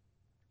thing?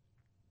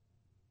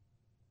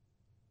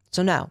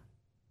 So no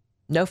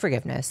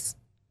forgiveness.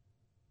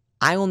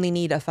 I only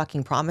need a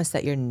fucking promise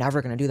that you're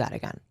never going to do that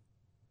again,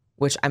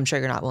 which I'm sure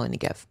you're not willing to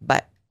give,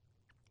 but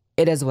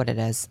it is what it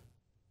is.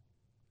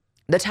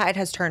 The tide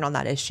has turned on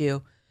that issue.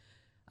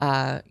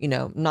 You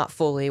know, not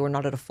fully, we're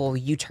not at a full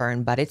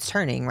U-turn, but it's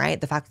turning, right?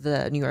 The fact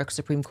that the New York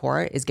Supreme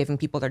Court is giving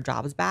people their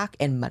jobs back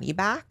and money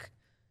back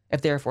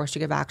if they're forced to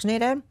get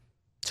vaccinated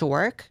to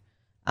work,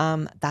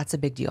 that's a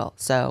big deal.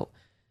 So,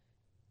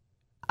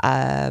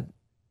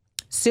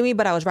 sue me,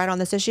 but I was right on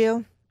this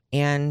issue,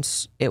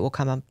 and it will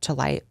come up to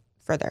light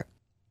further.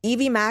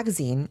 Evie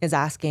Magazine is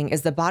asking,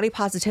 is the body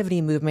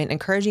positivity movement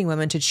encouraging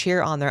women to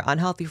cheer on their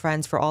unhealthy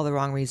friends for all the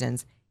wrong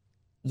reasons?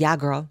 Yeah,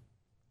 girl.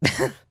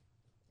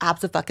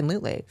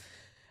 Absolutely.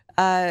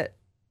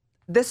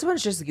 This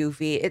one's just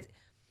goofy.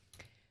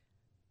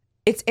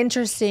 It's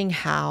interesting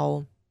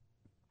how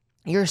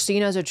you're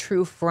seen as a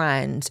true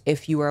friend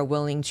if you are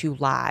willing to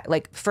lie.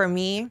 Like for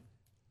me,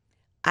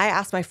 I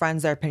ask my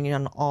friends their opinion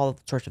on all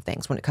sorts of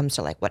things when it comes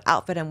to like what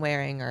outfit I'm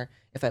wearing or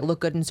if I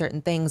look good in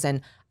certain things.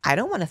 And I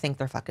don't want to think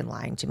they're fucking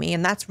lying to me.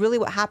 And that's really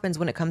what happens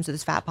when it comes to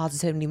this fat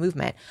positivity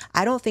movement.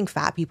 I don't think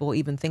fat people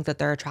even think that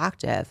they're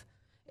attractive.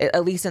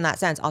 At least in that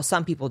sense.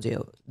 Some people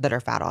do that are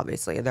fat,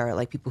 obviously. There are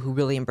like people who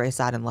really embrace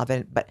that and love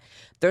it. But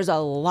there's a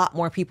lot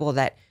more people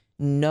that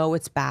know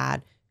it's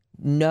bad,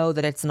 know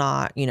that it's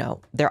not, you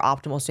know, their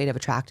optimal state of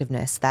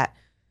attractiveness, that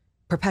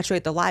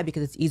perpetuate the lie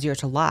because it's easier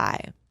to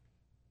lie.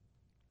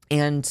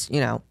 And,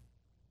 you know,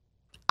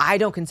 I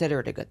don't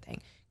consider it a good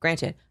thing.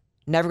 Granted,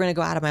 never going to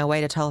go out of my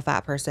way to tell a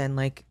fat person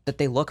like that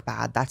they look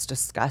bad. That's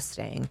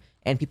disgusting.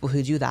 And people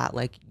who do that,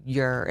 like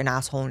you're an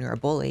asshole and you're a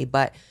bully.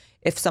 But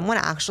if someone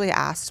actually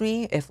asked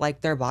me if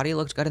like their body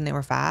looked good and they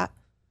were fat,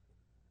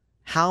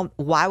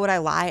 why would I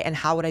lie? And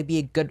how would I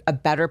be a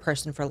better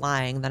person for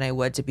lying than I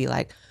would to be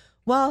like,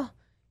 well,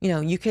 you know,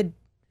 you could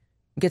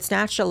get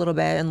snatched a little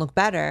bit and look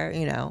better,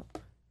 you know.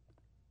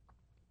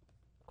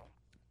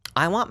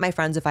 I want my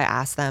friends, if I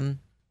ask them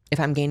if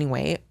I'm gaining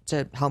weight,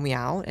 to help me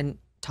out and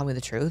tell me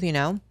the truth, you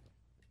know.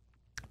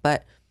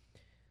 But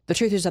the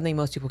truth is something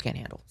most people can't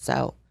handle.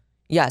 So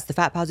yes, the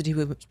fat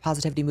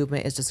positivity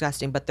movement is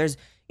disgusting, but there's,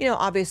 you know,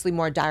 obviously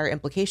more dire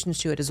implications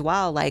to it as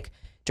well. Like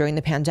during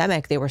the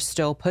pandemic, they were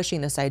still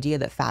pushing this idea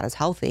that fat is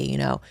healthy. You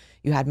know,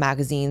 you had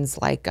magazines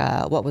like,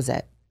 what was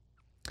it?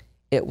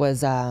 It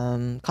was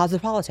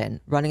Cosmopolitan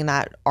running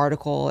that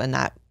article and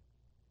that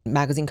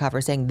magazine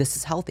cover saying this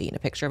is healthy and a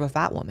picture of a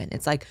fat woman.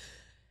 It's like,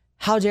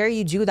 How dare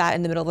you do that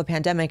in the middle of a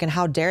pandemic? And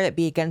how dare it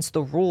be against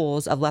the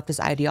rules of leftist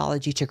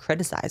ideology to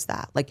criticize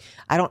that? Like,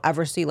 I don't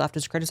ever see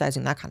leftists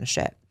criticizing that kind of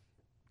shit.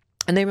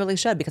 And they really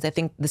should, because I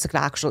think this could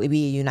actually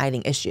be a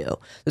uniting issue.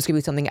 This could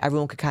be something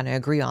everyone could kind of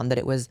agree on, that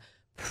it was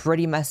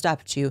pretty messed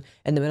up to,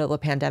 in the middle of a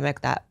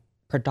pandemic that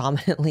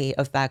predominantly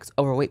affects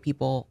overweight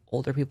people,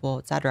 older people,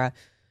 etc.,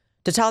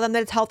 to tell them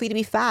that it's healthy to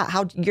be fat.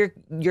 How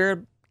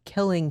you're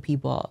killing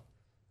people.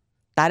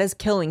 That is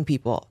killing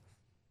people.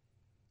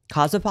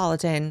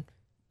 Cosmopolitan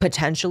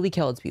potentially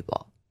kills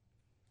people.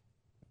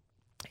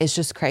 It's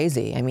just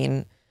crazy. I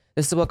mean,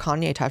 this is what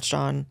Kanye touched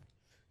on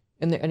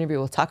in the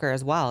interview with Tucker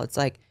as well. It's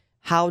like,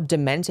 how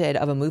demented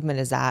of a movement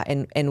is that,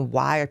 and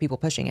why are people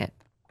pushing it?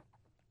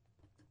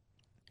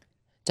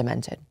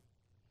 Demented.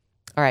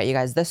 All right, you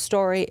guys, this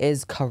story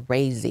is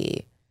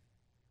crazy.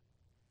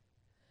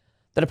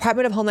 The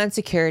Department of Homeland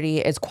Security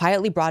is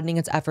quietly broadening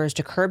its efforts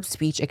to curb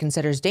speech it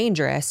considers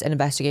dangerous, an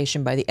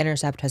investigation by The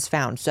Intercept has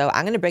found. So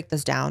I'm going to break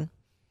this down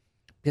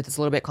because it's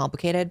a little bit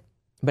complicated,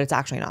 but it's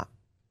actually not.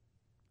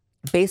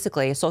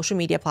 Basically, social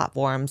media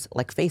platforms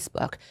like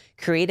Facebook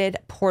created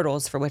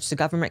portals for which the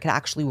government could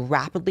actually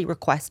rapidly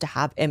request to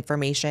have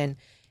information,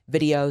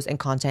 videos, and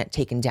content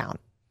taken down.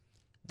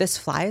 This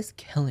fly is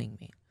killing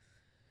me.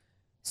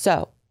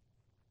 So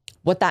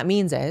what that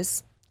means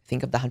is,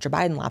 think of the Hunter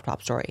Biden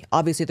laptop story.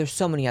 Obviously, there's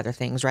so many other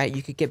things, right?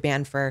 You could get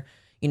banned for,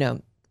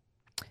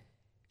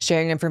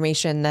 sharing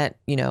information that,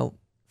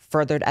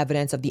 furthered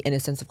evidence of the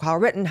innocence of Kyle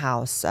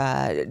Rittenhouse.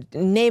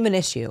 Name an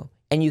issue,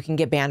 and you can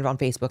get banned on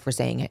Facebook for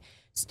saying it.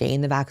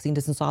 Staying the vaccine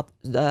doesn't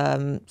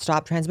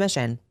stop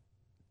transmission.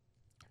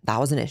 That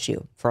was an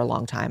issue for a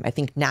long time. I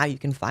think now you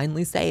can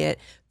finally say it.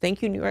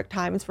 Thank you, New York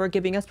Times, for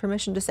giving us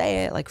permission to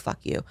say it. Like, fuck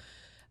you.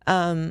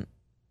 So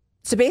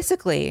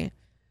basically,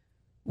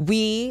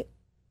 we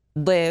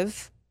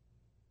live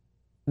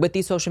with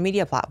these social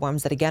media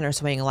platforms that, again, are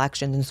swaying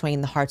elections and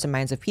swaying the hearts and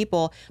minds of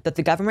people, that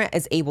the government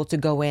is able to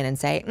go in and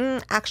say,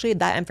 actually,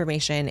 that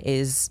information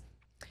is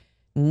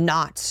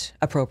not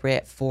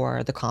appropriate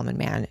for the common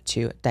man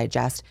to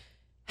digest.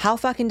 How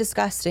fucking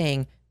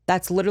disgusting.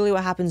 That's literally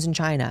what happens in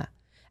China.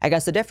 I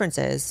guess the difference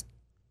is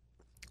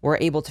we're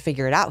able to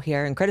figure it out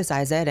here and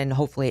criticize it, and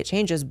hopefully it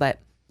changes. But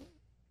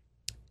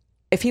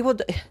if people,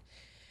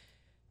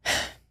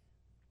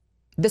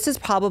 this is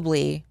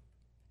probably,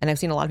 and I've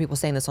seen a lot of people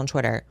saying this on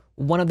Twitter,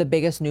 one of the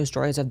biggest news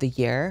stories of the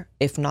year,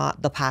 if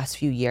not the past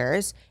few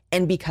years.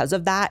 And because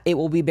of that, it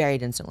will be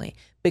buried instantly.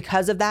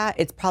 Because of that,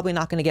 it's probably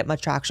not going to get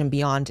much traction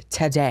beyond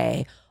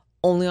today,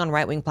 only on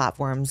right-wing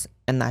platforms,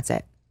 and that's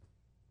it.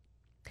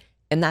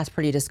 And that's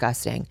pretty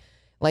disgusting.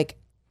 Like,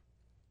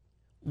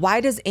 why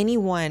does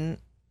anyone,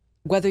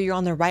 whether you're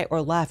on the right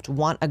or left,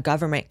 want a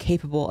government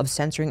capable of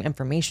censoring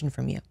information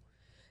from you?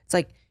 It's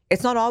like,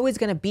 it's not always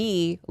going to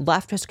be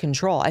leftist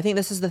control. I think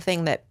this is the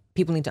thing that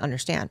people need to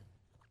understand,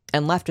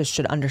 and leftists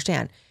should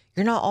understand.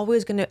 You're not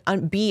always going to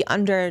be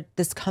under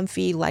this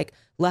comfy, like,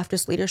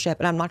 leftist leadership.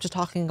 And I'm not just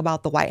talking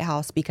about the White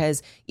House,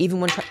 because even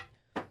when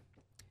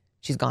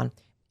she's gone,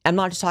 I'm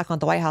not just talking about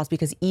the White House,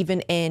 because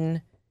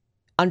even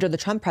under the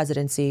Trump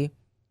presidency,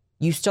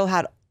 you still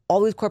had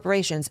all these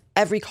corporations,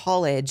 every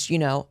college,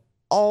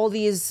 all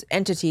these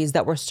entities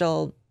that were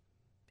still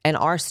and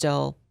are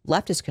still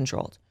leftist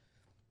controlled.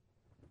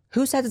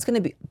 Who says it's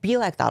going to be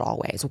like that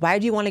always? Why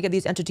do you want to give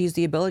these entities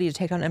the ability to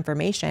take down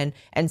information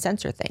and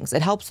censor things?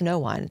 It helps no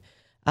one.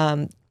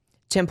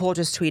 Tim Pool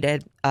just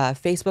tweeted,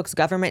 Facebook's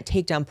government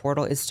takedown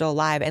portal is still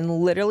live,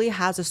 and literally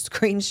has a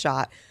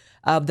screenshot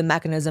of the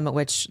mechanism at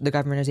which the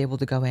government is able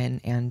to go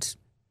in and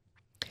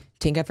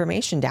take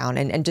information down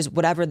and just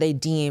whatever they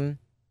deem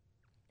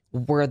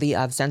worthy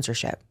of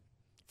censorship,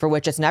 for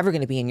which it's never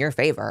going to be in your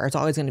favor. It's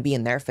always going to be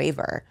in their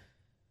favor.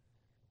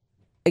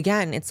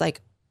 Again, it's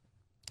like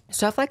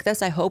stuff like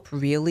this, I hope,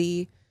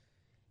 really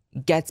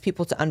gets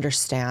people to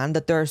understand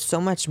that there is so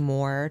much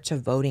more to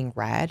voting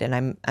red.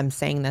 And I'm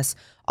saying this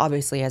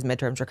obviously as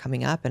midterms are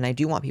coming up, and I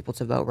do want people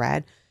to vote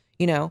red.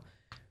 It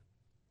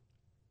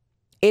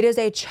is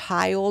a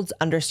child's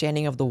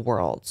understanding of the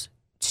world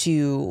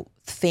to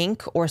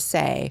think or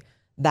say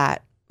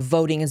that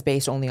voting is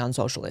based only on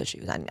social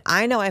issues. And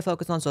I know I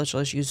focus on social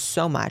issues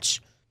so much,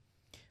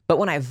 but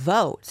when I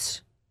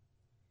vote,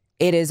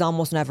 it is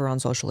almost never on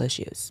social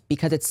issues,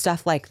 because it's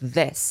stuff like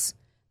this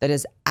that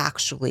is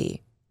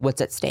actually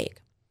what's at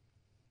stake.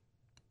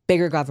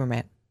 Bigger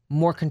government,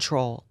 more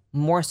control,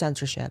 more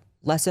censorship,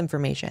 less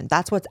information.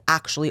 That's what's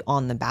actually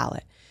on the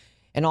ballot.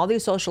 And all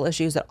these social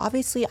issues that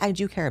obviously I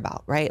do care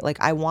about, right? Like,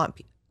 I want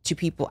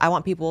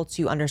people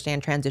to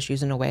understand trans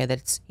issues in a way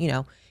that's,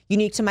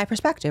 unique to my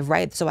perspective,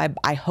 right? So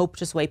I hope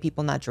to sway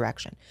people in that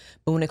direction.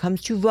 But when it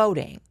comes to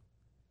voting,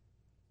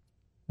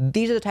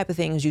 these are the type of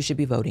things you should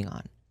be voting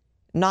on.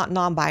 Not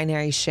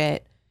non-binary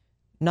shit,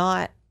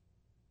 not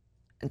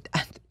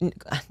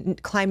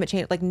climate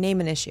change, like, name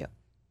an issue.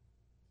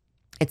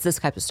 It's this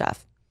type of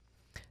stuff.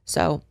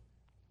 So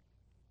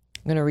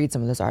I'm going to read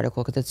some of this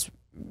article because it's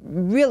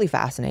really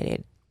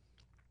fascinating.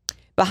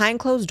 Behind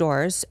closed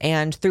doors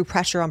and through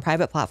pressure on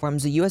private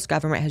platforms, the U.S.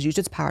 government has used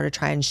its power to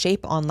try and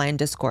shape online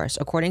discourse.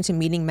 According to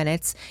meeting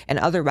minutes and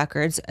other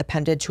records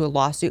appended to a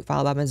lawsuit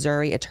filed by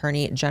Missouri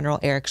Attorney General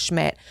Eric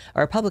Schmidt,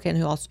 a Republican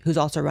who's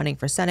also running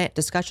for Senate,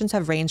 discussions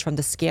have ranged from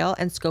the scale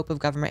and scope of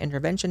government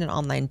intervention in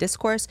online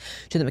discourse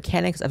to the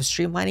mechanics of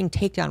streamlining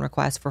takedown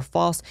requests for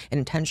false and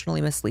intentionally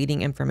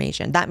misleading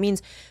information. That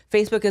means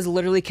Facebook is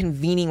literally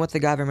convening with the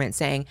government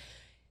saying,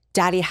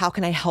 Daddy, how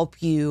can I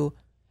help you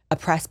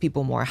oppress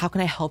people more? How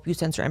can I help you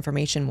censor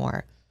information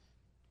more?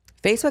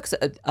 Facebook's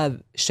a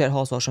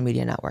shithole social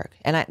media network.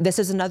 And this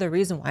is another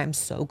reason why I'm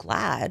so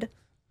glad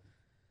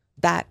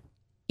that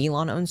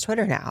Elon owns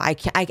Twitter now. I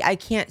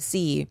can't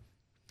see,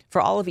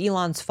 for all of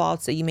Elon's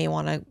faults that you may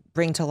want to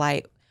bring to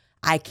light,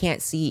 I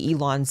can't see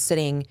Elon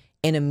sitting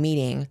in a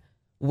meeting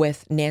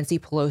with Nancy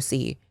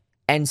Pelosi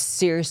and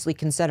seriously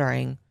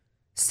considering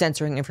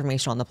censoring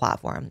information on the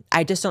platform.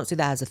 I just don't see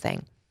that as a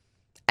thing.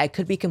 I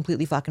could be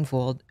completely fucking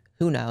fooled.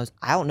 Who knows?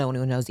 I don't know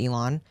anyone who knows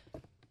Elon.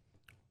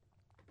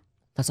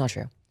 That's not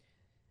true.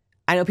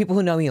 I know people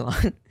who know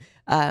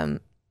Elon.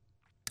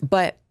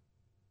 But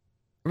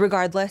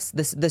regardless,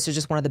 this is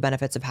just one of the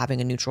benefits of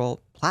having a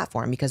neutral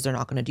platform, because they're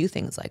not going to do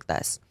things like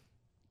this.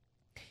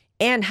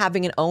 And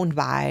having it owned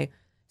by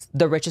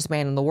the richest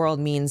man in the world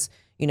means,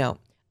 you know,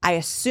 I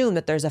assume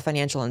that there's a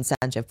financial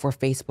incentive for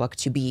Facebook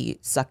to be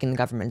sucking the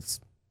government's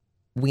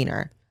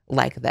wiener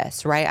like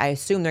this, right? I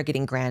assume they're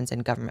getting grants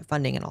and government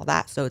funding and all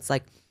that. So it's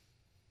like,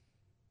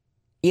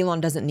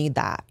 Elon doesn't need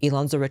that.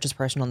 Elon's the richest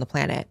person on the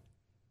planet.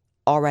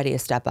 Already a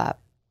step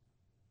up.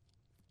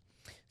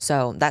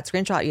 So that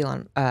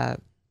screenshot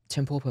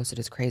Tim Pool posted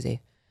is crazy.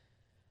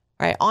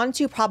 All right, on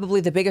to probably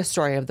the biggest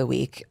story of the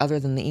week, other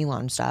than the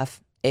Elon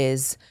stuff,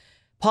 is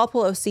Paul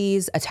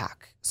Pelosi's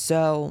attack.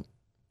 So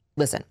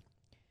listen,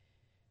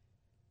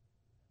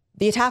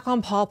 the attack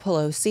on Paul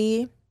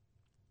Pelosi,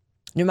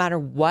 no matter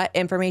what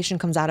information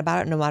comes out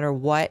about it, no matter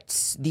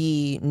what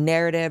the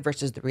narrative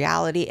versus the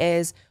reality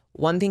is,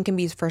 one thing can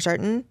be for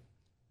certain: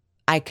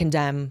 I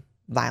condemn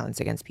violence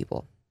against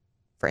people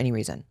for any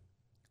reason.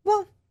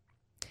 Well,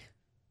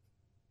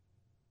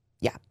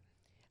 yeah.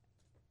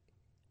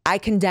 I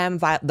condemn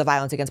the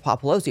violence against Paul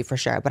Pelosi for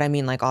sure. But I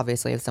mean, like,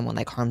 obviously, if someone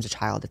like harms a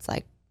child, it's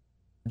like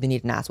they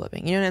need an ass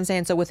whipping. You know what I'm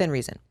saying? So within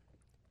reason.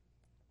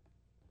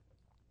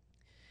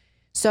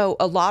 So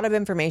a lot of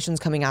information's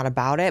coming out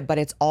about it, but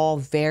it's all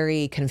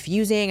very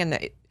confusing.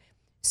 And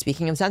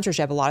speaking of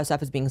censorship, a lot of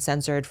stuff is being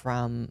censored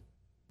from,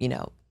 you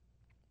know,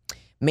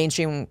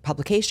 mainstream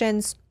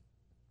publications.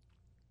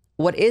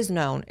 What is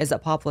known is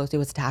that Paul Pelosi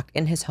was attacked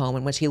in his home,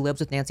 in which he lives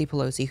with Nancy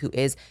Pelosi, who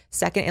is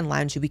third in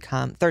line to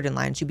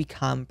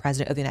become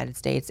president of the United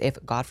States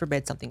if, God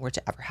forbid, something were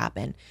to ever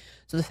happen.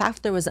 So the fact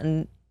that there was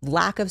a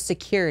lack of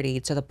security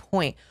to the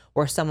point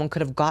where someone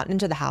could have gotten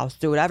into the house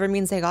through whatever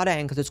means they got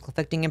in, because it's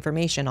conflicting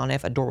information on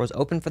if a door was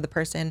open for the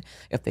person,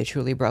 if they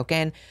truly broke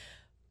in.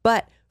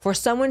 But for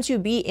someone to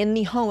be in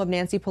the home of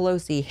Nancy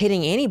Pelosi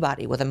hitting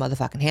anybody with a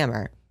motherfucking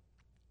hammer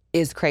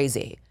is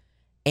crazy.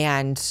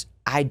 And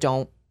I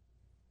don't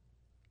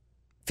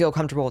feel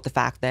comfortable with the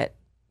fact that,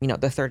 you know,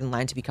 the third in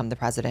line to become the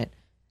president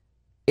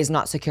is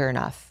not secure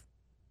enough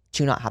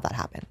to not have that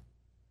happen.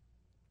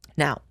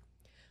 Now,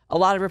 a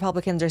lot of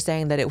Republicans are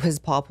saying that it was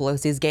Paul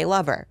Pelosi's gay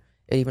lover.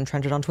 It even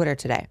trended on Twitter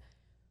today.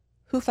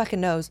 Who fucking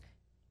knows?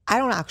 I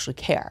don't actually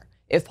care.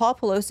 If Paul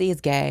Pelosi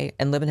is gay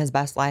and living his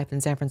best life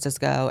in San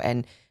Francisco,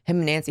 and him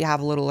and Nancy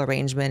have a little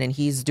arrangement and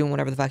he's doing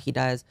whatever the fuck he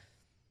does,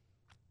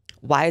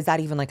 why is that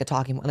even like a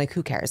talking point? Like,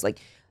 who cares? Like,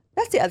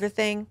 that's the other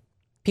thing.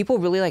 People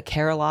really like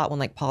care a lot when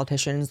like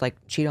politicians like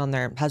cheat on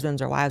their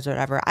husbands or wives or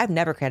whatever. I've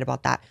never cared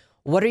about that.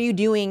 What are you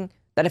doing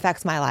that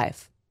affects my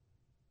life?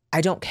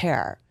 I don't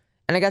care.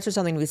 And I guess there's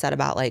something to be said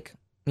about, like,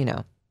 you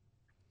know,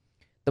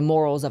 the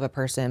morals of a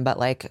person, but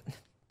like,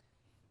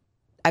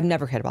 I've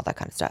never cared about that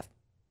kind of stuff.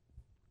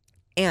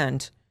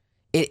 And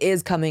it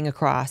is coming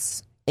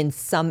across in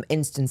some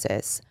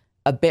instances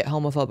a bit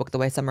homophobic the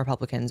way some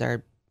Republicans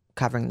are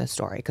covering this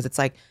story. Because it's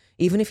like,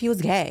 even if he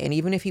was gay and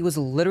even if he was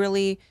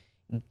literally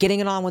getting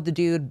it on with the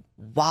dude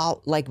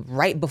while, like,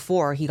 right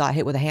before he got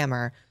hit with a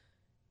hammer,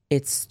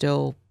 it's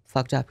still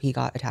fucked up he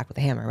got attacked with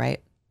a hammer,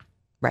 right?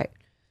 Right.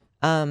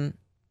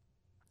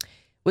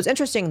 What's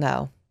interesting,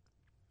 though,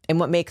 and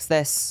what makes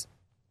this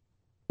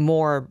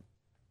more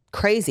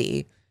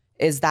crazy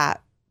is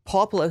that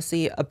Paul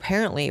Pelosi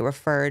apparently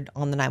referred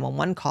on the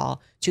 911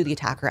 call to the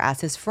attacker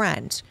as his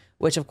friend,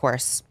 which, of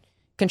course,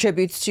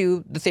 contributes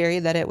to the theory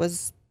that it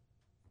was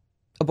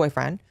a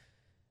boyfriend.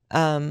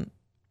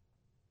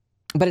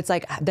 But it's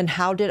like, then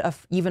how did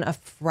even a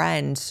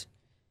friend,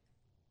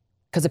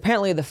 because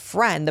apparently the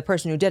friend, the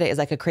person who did it, is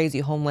like a crazy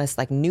homeless,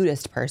 like,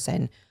 nudist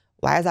person.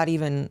 Why is that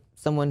even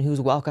someone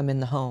who's welcome in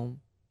the home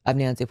of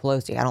Nancy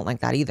Pelosi? I don't like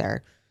that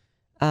either.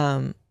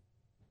 But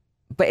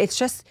it's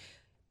just,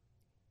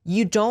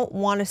 you don't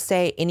want to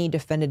say any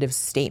definitive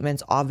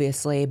statements,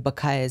 obviously,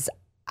 because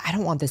I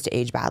don't want this to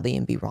age badly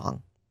and be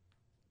wrong.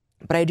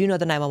 But I do know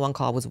the 911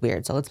 call was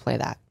weird, so let's play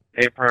that.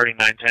 A priority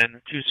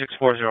 910,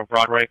 2640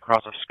 Broadway,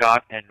 cross of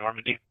Scott and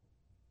Normandy.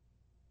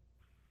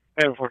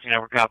 I have a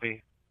 14-hour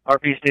copy.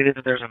 RP stated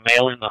that there's a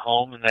male in the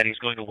home and that he's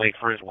going to wait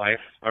for his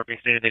wife. RP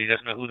stated that he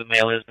doesn't know who the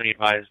male is, but he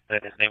advised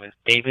that his name is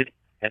David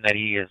and that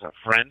he is a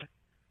friend.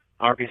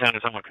 RP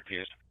sounded somewhat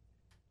confused.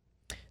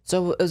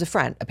 So it was a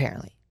friend,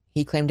 apparently.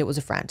 He claimed it was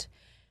a friend.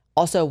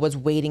 Also was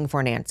waiting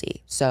for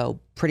Nancy. So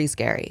pretty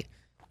scary.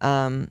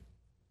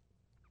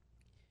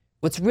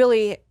 What's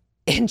really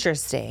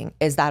interesting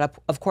is that,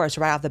 of course,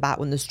 right off the bat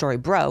when the story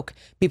broke,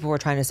 people were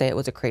trying to say it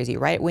was a crazy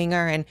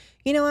right-winger. And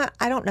you know what?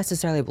 I don't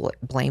necessarily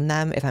blame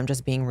them, if I'm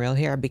just being real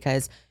here,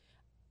 because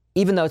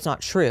even though it's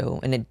not true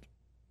and it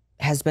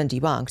has been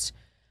debunked,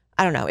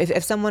 I don't know.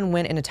 If someone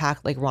went and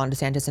attacked like Ron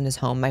DeSantis in his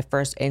home, my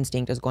first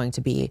instinct is going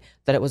to be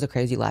that it was a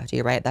crazy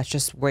lefty, right? That's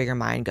just where your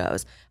mind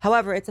goes.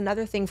 However, it's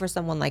another thing for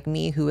someone like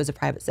me who is a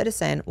private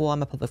citizen. Well,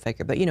 I'm a public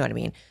figure, but you know what I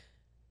mean.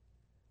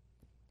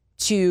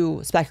 To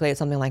speculate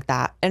something like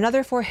that.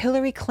 Another for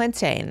Hillary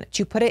Clinton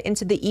to put it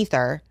into the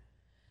ether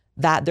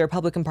that the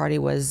Republican Party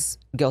was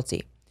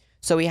guilty.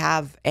 So we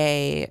have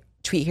a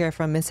tweet here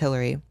from Miss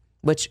Hillary,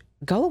 which,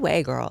 go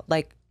away, girl.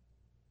 Like,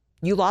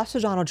 you lost to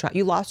Donald Trump.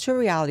 You lost to a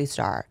reality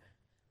star.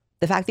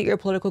 The fact that your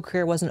political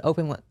career wasn't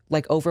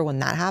over when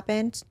that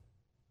happened,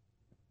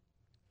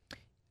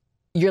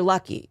 you're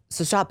lucky.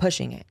 So stop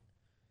pushing it,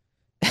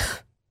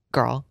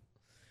 girl.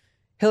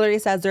 Hillary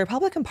says the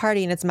Republican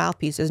Party and its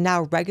mouthpieces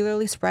now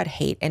regularly spread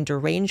hate and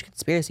deranged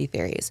conspiracy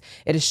theories.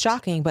 It is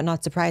shocking but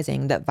not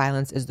surprising that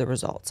violence is the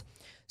result.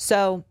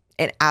 So,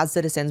 and as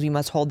citizens, we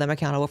must hold them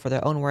accountable for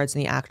their own words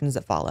and the actions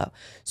that follow.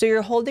 So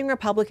you're holding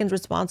Republicans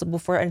responsible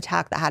for an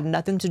attack that had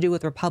nothing to do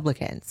with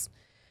Republicans.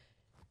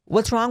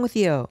 What's wrong with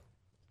you?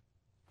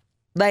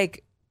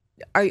 Like,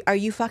 are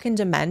you fucking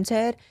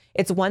demented?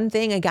 It's one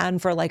thing, again,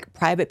 for like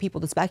private people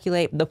to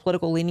speculate the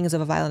political leanings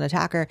of a violent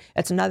attacker.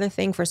 It's another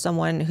thing for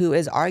someone who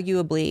is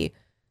arguably,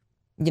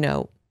 you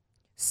know,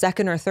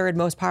 second or third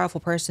most powerful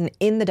person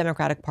in the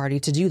Democratic Party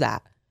to do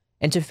that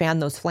and to fan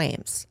those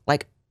flames.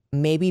 Like,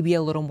 maybe be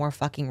a little more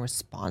fucking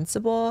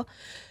responsible.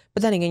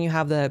 But then again, you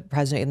have the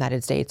president of the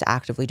United States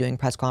actively doing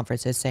press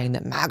conferences saying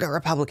that MAGA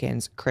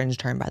Republicans, cringe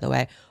term, by the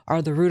way,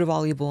 are the root of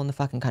all evil in the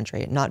fucking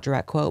country. Not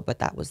direct quote, but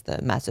that was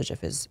the message of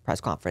his press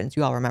conference.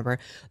 You all remember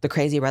the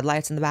crazy red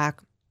lights in the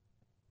back.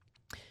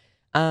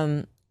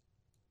 I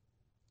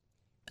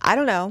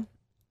don't know.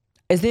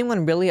 Is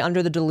anyone really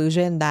under the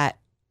delusion that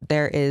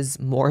there is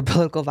more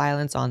political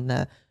violence on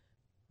the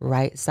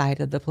right side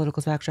of the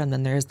political spectrum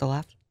than there is the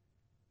left?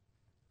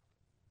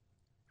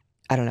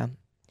 I don't know.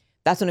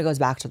 That's when it goes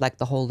back to like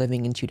the whole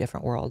living in two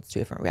different worlds, two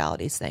different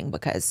realities thing,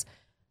 because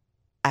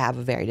I have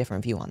a very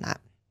different view on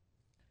that.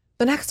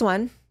 The next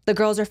one, the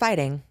girls are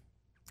fighting.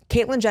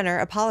 Caitlyn Jenner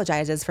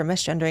apologizes for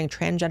misgendering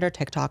transgender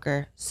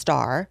TikToker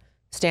Star,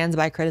 stands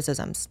by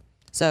criticisms.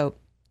 So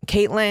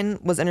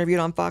Caitlyn was interviewed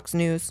on Fox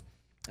News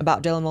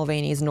about Dylan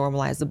Mulvaney's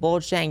Normalize the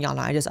Bulge saying, y'all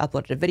know I just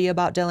uploaded a video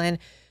about Dylan.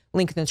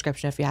 Link in the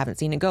description if you haven't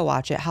seen it, go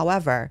watch it.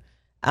 However,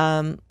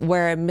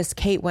 where Miss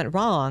Kate went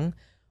wrong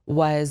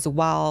was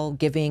while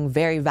giving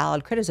very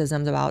valid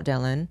criticisms about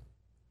Dylan.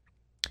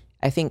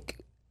 I think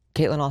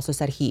Caitlyn also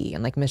said he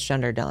and like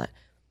misgendered Dylan.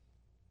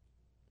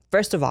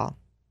 First of all,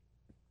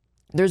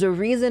 there's a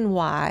reason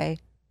why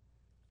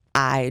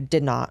I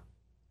did not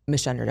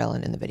misgender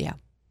Dylan in the video.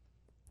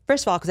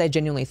 First of all, because I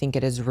genuinely think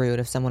it is rude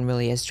if someone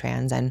really is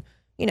trans. And,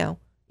 you know,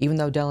 even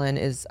though Dylan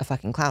is a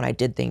fucking clown, I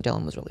did think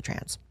Dylan was really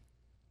trans.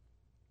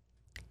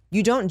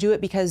 You don't do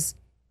it because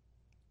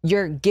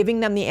you're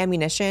giving them the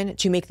ammunition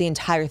to make the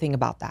entire thing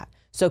about that.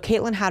 So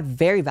Caitlyn had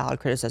very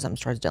valid criticisms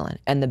towards Dylan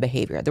and the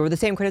behavior. There were the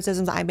same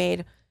criticisms I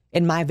made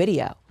in my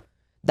video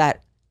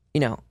that, you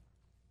know,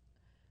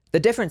 the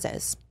difference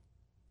is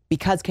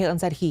because Caitlyn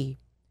said he,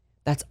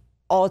 that's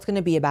all it's going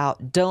to be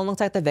about. Dylan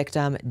looks like the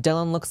victim.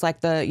 Dylan looks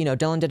like the, you know,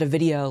 Dylan did a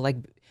video, like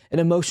an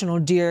emotional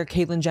Dear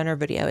Caitlyn Jenner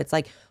video. It's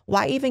like,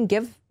 why even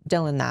give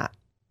Dylan that?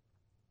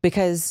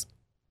 Because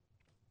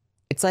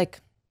it's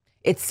like,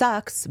 it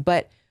sucks,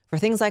 but for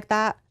things like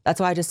that, that's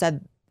why I just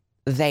said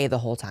they the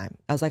whole time.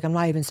 I was like, I'm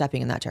not even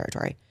stepping in that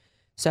territory.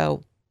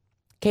 So,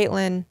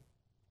 Caitlyn,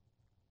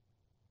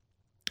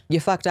 you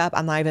fucked up.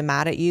 I'm not even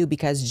mad at you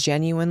because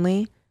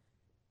genuinely,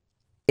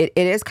 it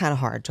is kind of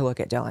hard to look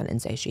at Dylan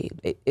and say she.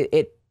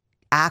 It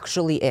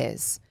actually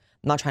is.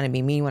 I'm not trying to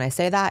be mean when I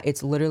say that.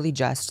 It's literally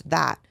just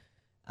that.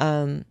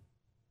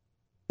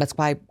 That's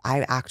why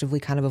I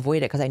actively kind of avoid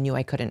it because I knew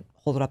I couldn't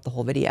hold it up the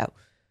whole video.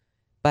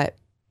 But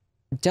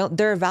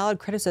there are valid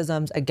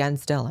criticisms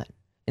against Dylan.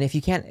 And if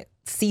you can't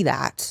see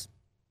that,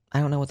 I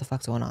don't know what the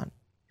fuck's going on.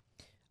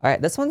 All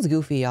right, this one's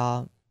goofy,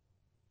 y'all.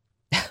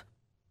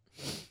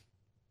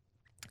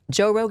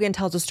 Joe Rogan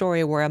tells a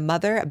story where a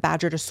mother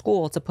badgered a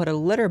school to put a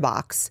litter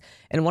box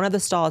in one of the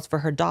stalls for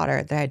her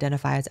daughter that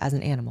identifies as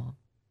an animal.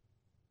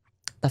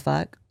 The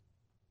fuck?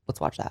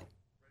 Let's watch that.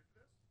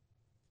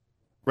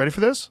 Ready for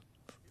this?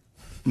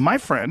 My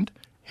friend,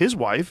 his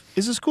wife,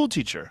 is a school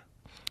teacher.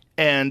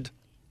 And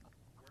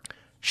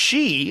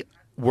she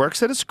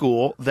works at a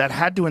school that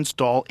had to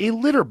install a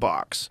litter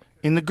box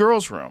in the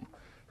girls' room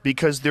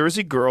because there is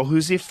a girl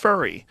who's a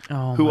furry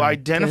who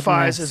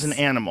identifies as an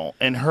animal,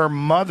 and her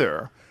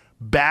mother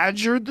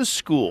badgered the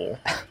school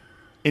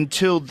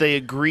until they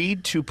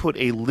agreed to put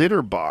a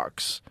litter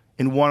box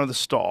in one of the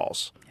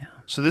stalls. Yeah.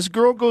 So this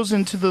girl goes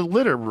into the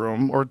litter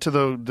room or to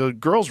the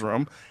girls'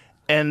 room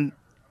and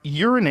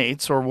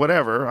urinates or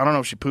whatever. I don't know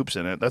if she poops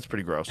in it. That's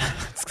pretty gross.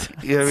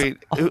 You know what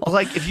I mean?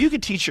 Like, if you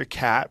could teach your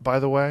cat, by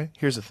the way,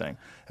 here's the thing.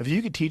 If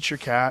you could teach your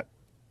cat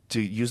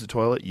to use the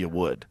toilet, you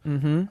would.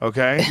 Mm-hmm.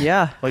 Okay?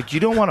 Yeah. Like, you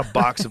don't want a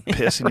box of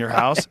piss in your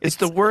house. It's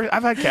the worst.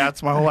 I've had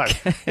cats my whole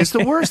life. It's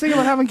the worst thing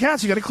about having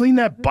cats. You got to clean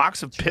that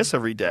box of piss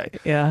every day.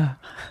 Yeah.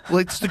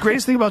 Like, it's the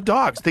greatest thing about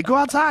dogs. They go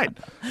outside.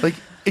 Like,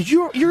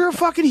 you're a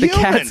fucking The human.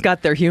 cat's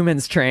got their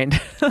humans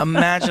trained.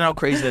 Imagine how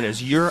crazy that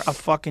is. You're a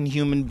fucking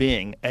human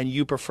being, and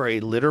you prefer a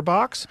litter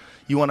box.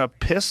 You want to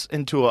piss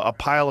into a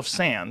pile of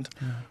sand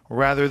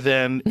rather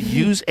than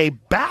use a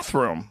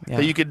bathroom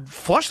that you could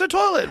flush the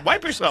toilet,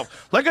 wipe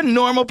yourself like a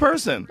normal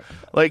person.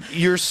 Like,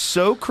 you're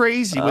so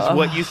crazy with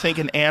what you think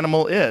an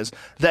animal is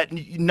that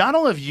not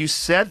only have you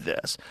said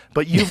this,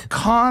 but you've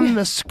conned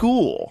the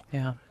school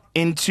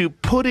into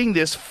putting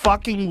this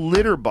fucking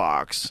litter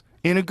box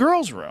in a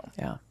girl's room.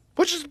 Yeah.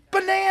 Which is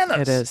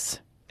bananas. It is.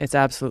 It's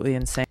absolutely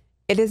insane.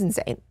 It is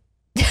insane.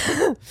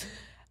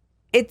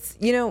 It's,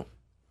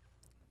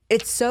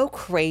 it's so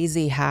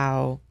crazy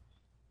how,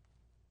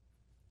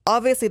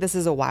 obviously this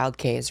is a wild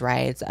case,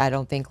 right? I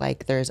don't think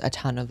like there's a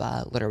ton of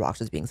litter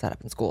boxes being set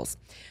up in schools,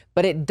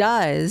 but it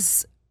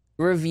does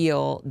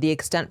reveal the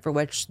extent for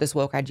which this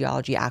woke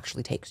ideology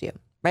actually takes you,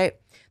 right?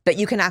 That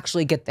you can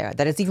actually get there,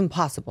 that it's even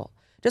possible.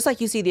 Just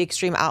like you see the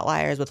extreme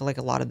outliers with like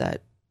a lot of the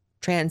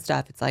trans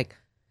stuff, it's like,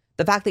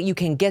 the fact that you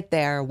can get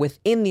there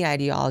within the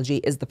ideology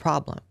is the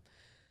problem.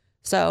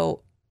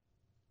 So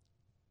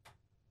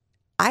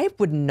I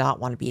would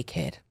not want to be a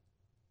kid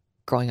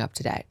growing up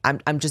today.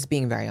 I'm just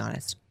being very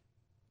honest.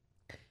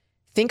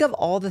 Think of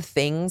all the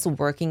things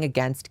working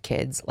against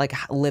kids, like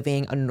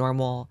living a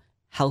normal,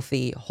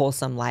 healthy,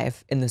 wholesome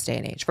life in this day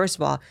and age. First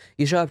of all,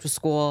 you show up to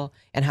school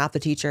and half the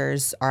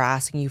teachers are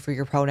asking you for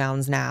your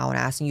pronouns now and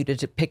asking you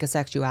to pick a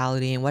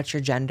sexuality and what's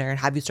your gender and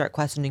have you start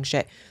questioning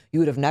shit you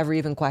would have never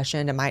even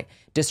questioned. It might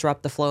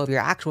disrupt the flow of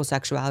your actual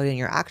sexuality and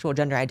your actual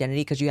gender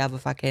identity because you have a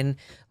fucking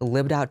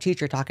lived out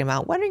teacher talking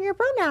about, what are your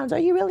pronouns? Are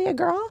you really a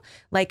girl?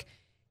 Like,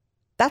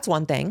 that's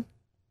one thing,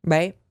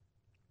 right?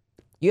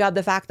 You have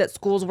the fact that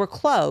schools were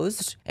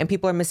closed and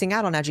people are missing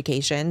out on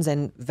educations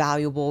and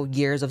valuable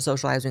years of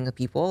socializing with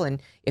people.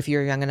 And if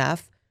you're young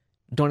enough,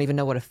 don't even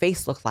know what a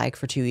face looked like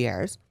for 2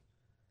 years.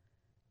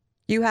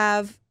 You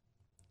have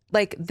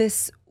like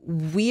this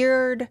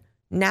weird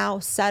now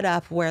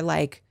setup where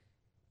like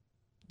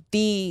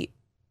I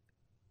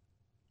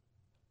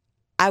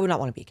would not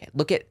want to be a kid.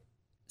 Look at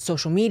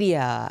social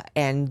media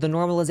and the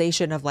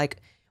normalization of like,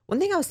 one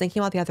thing I was thinking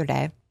about the other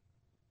day,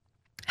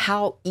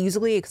 how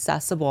easily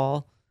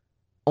accessible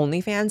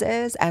OnlyFans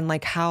is and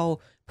like how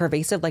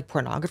pervasive like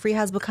pornography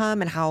has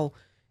become and how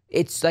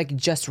it's like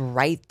just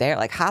right there.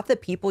 Like half the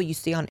people you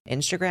see on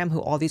Instagram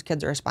who all these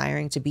kids are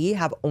aspiring to be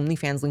have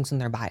OnlyFans links in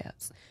their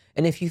bios.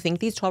 And if you think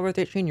these 12 or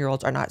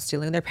 13-year-olds are not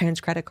stealing their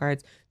parents' credit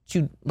cards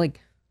to like,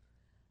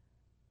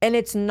 and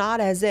it's not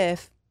as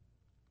if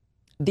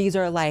these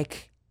are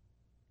like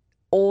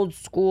old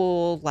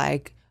school,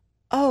 like,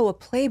 oh, a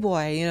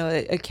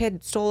Playboy, a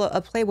kid stole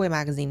a Playboy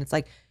magazine. It's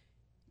like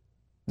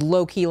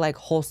low-key, like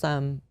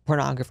wholesome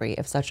pornography,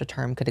 if such a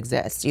term could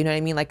exist. You know what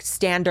I mean? Like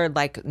standard,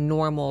 like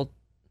normal,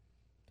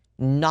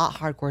 not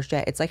hardcore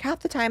shit. It's like half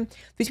the time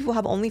these people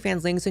have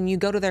OnlyFans links and you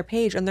go to their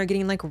page and they're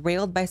getting like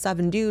railed by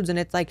 7 dudes. And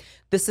it's like,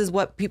 this is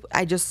what people,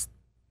 I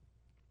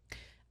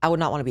would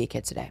not want to be a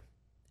kid today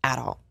at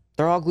all.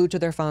 They're all glued to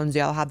their phones.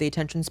 They all have the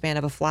attention span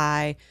of a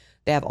fly.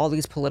 They have all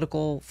these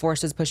political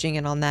forces pushing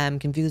in on them,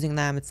 confusing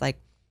them. It's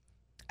like,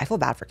 I feel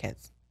bad for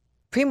kids.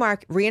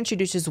 Primark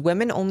reintroduces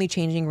women-only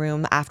changing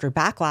room after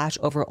backlash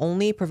over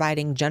only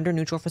providing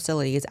gender-neutral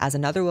facilities as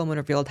another woman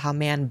revealed how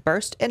man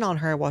burst in on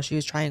her while she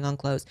was trying on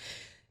clothes.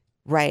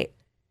 Right.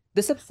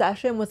 This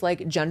obsession with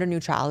like gender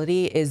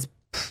neutrality is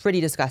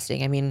pretty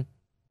disgusting. I mean,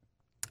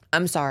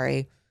 I'm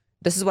sorry.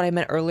 This is what I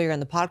meant earlier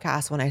in the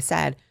podcast when I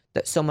said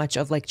that so much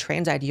of like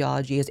trans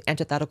ideology is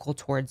antithetical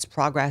towards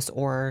progress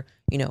or,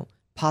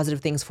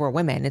 positive things for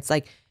women. It's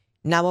like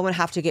now women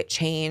have to get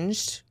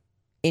changed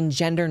in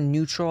gender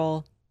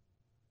neutral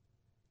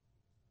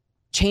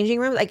changing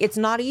rooms. Like it's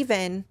not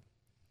even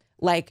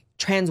like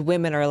trans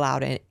women are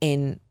allowed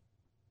in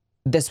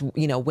this,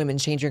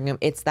 women's changing room.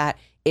 It's that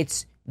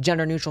it's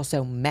gender neutral.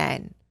 So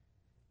men,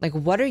 like,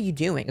 what are you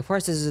doing? Of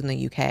course, this is in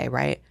the UK,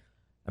 right?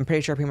 I'm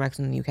pretty sure Primark's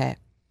in the UK.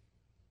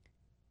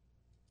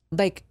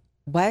 Like,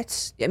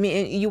 what? I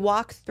mean, you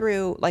walk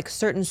through like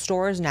certain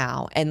stores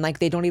now and like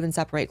they don't even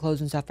separate clothes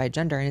and stuff by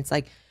gender. And it's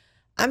like,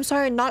 I'm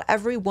sorry, not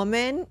every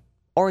woman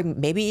or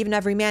maybe even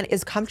every man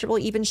is comfortable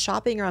even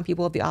shopping around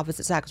people of the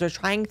opposite sex. They're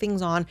trying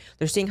things on.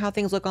 They're seeing how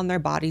things look on their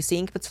body,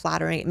 seeing if it's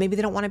flattering. Maybe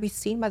they don't want to be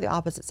seen by the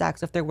opposite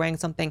sex if they're wearing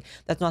something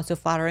that's not so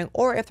flattering,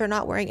 or if they're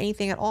not wearing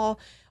anything at all,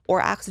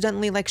 or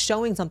accidentally like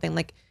showing something.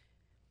 Like,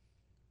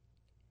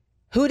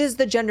 who does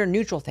the gender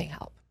neutral thing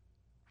help?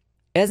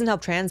 It doesn't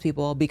help trans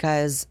people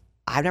because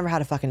I've never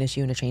had a fucking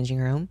issue in a changing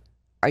room.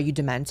 Are you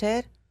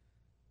demented?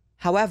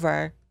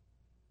 However,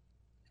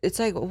 It's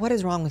like, what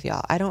is wrong with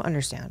y'all? I don't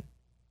understand.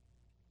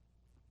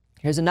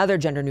 Here's another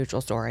gender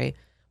neutral story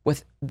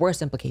with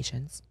worse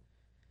implications.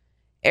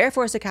 Air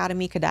Force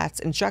Academy cadets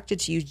instructed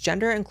to use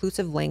gender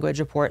inclusive language,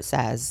 report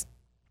says.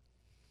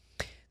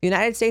 The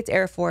United States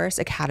Air Force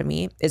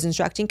Academy is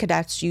instructing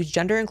cadets to use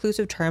gender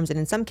inclusive terms and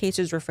in some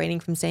cases refraining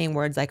from saying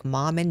words like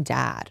mom and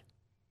dad.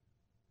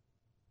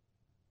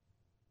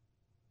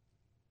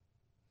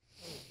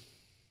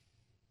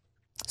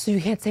 So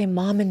you can't say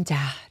mom and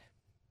dad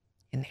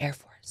in the Air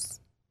Force.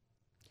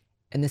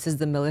 And this is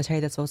the military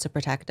that's supposed to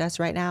protect us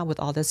right now with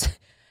all this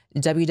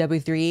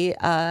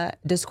WW3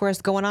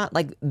 discourse going on.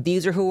 Like,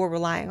 these are who we're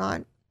relying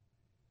on.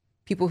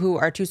 People who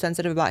are too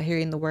sensitive about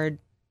hearing the word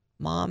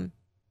mom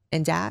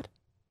and dad.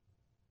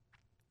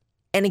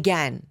 And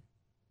again,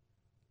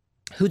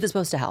 who's it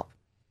supposed to help?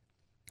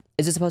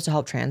 Is it supposed to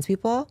help trans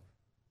people?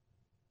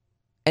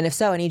 And if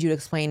so, I need you to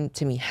explain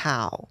to me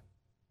how.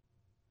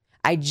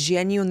 I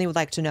genuinely would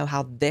like to know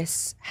how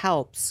this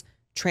helps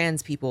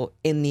trans people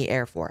in the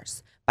Air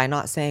Force by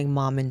not saying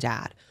mom and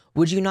dad.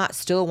 Would you not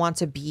still want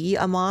to be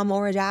a mom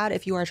or a dad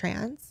if you are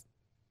trans?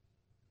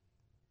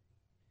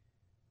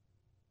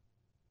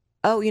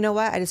 Oh, you know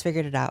what? I just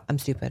figured it out. I'm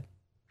stupid.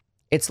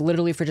 It's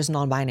literally for just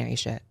non-binary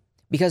shit.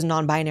 Because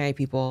non-binary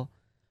people,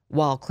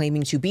 while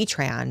claiming to be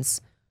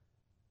trans,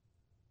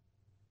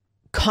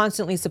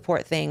 constantly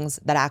support things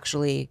that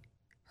actually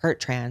hurt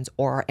trans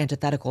or are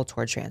antithetical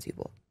towards trans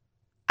people.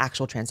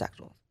 Actual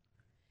transsexuals.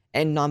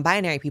 And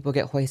non-binary people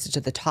get hoisted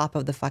to the top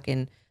of the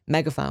fucking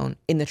megaphone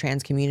in the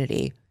trans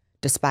community,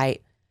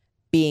 despite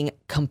being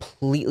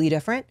completely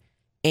different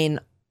in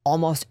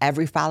almost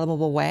every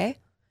fathomable way,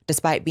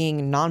 despite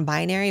being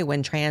non-binary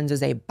when trans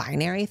is a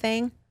binary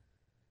thing.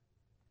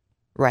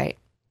 Right.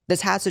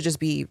 This has to just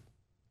be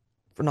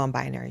for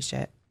non-binary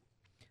shit.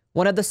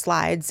 One of the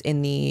slides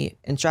in the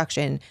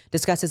instruction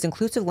discusses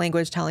inclusive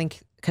language, telling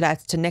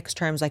cadets to nix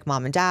terms like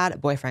mom and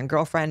dad, boyfriend,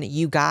 girlfriend,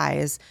 you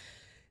guys.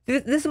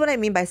 This is what I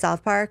mean by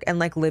South Park and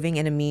like living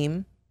in a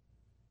meme.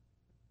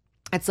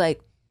 It's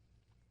like,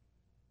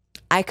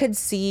 I could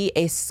see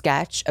a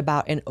sketch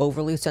about an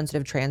overly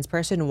sensitive trans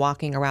person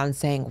walking around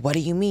saying, what do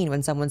you mean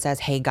when someone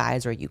says, hey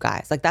guys, or you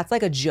guys? Like, that's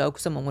like a joke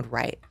someone would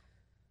write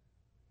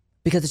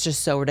because it's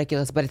just so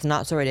ridiculous, but it's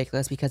not so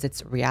ridiculous because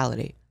it's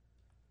reality.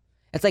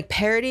 It's like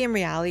parody and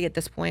reality at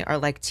this point are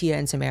like Tia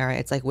and Tamara.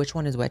 It's like, which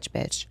one is which,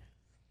 bitch?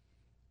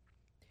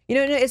 You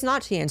know, no, it's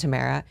not Tia and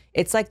Tamara.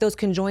 It's like those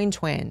conjoined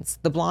twins,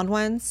 the blonde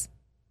ones.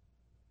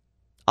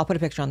 I'll put a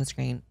picture on the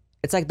screen.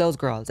 It's like those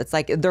girls. It's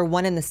like they're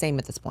one and the same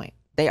at this point.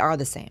 They are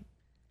the same.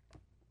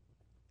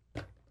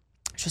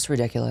 It's just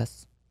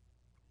ridiculous.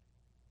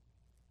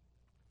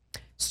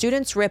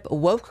 Students rip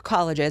woke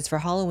colleges for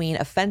Halloween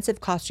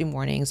offensive costume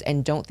warnings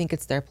and don't think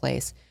it's their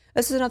place.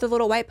 This is another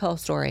little white pill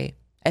story.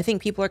 I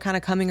think people are kind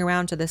of coming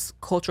around to this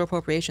cultural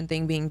appropriation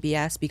thing being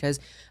BS because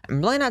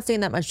I'm really not seeing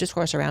that much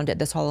discourse around it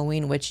this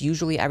Halloween, which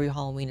usually every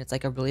Halloween it's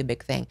like a really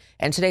big thing.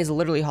 And today's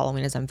literally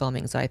Halloween as I'm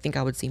filming, so I think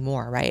I would see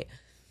more, right?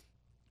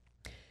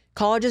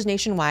 Colleges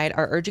nationwide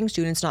are urging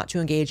students not to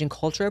engage in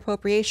cultural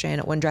appropriation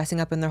when dressing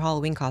up in their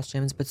Halloween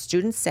costumes, but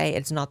students say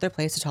it's not their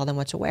place to tell them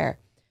what to wear.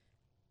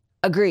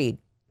 Agreed.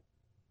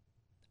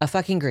 A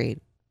fucking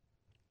agreed.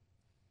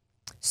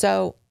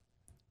 So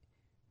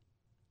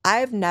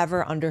I've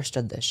never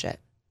understood this shit.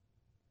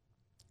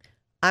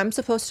 I'm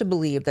supposed to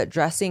believe that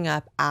dressing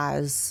up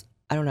as,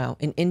 I don't know,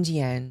 an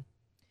Indian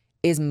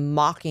is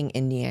mocking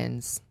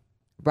Indians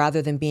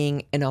rather than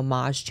being an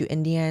homage to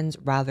Indians,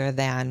 rather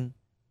than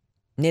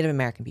Native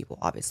American people,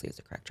 obviously, is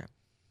the correct term.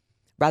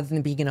 Rather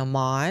than being an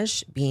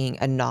homage, being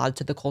a nod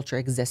to the culture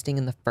existing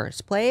in the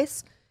first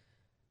place.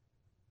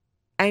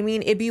 I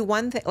mean, it'd be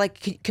one thing,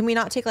 like, can we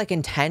not take like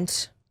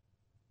intent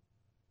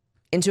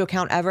into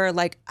account ever?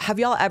 Like, have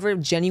y'all ever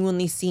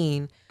genuinely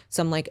seen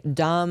some like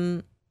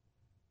dumb,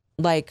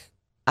 like,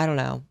 I don't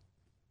know,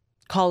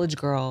 college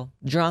girl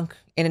drunk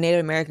in a Native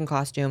American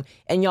costume,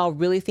 and y'all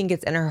really think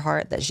it's in her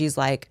heart that she's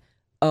like,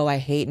 oh, I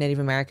hate Native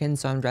Americans,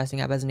 so I'm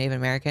dressing up as a Native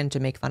American to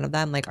make fun of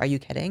them? Like, are you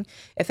kidding?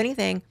 If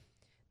anything,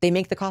 they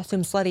make the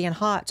costume slutty and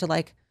hot to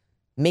like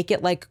make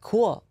it like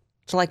cool,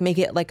 to like make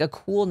it like a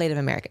cool Native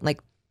American.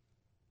 Like,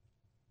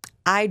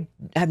 I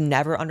have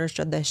never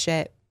understood this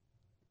shit,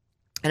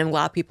 and I'm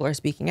glad people are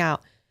speaking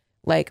out.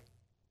 Like,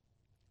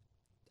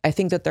 I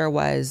think that there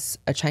was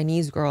a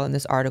Chinese girl in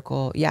this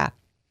article. Yeah.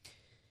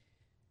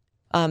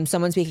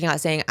 Someone speaking out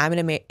saying, I'm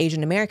an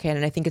Asian American,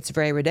 and I think it's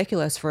very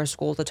ridiculous for a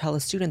school to tell a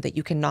student that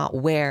you cannot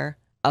wear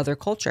other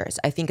cultures.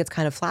 I think it's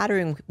kind of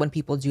flattering when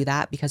people do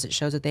that because it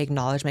shows that they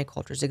acknowledge my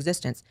culture's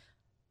existence.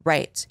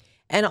 Right.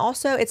 And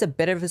also, it's a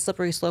bit of a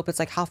slippery slope. It's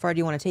like, how far do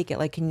you want to take it?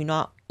 Like, can you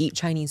not eat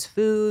Chinese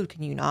food?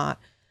 Can you not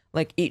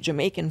like eat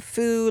Jamaican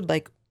food?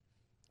 Like,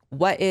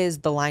 what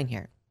is the line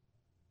here?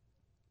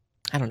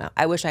 I don't know.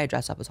 I wish I had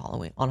dressed up as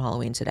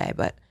Halloween today,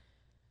 but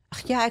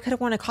yeah, I could have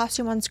worn a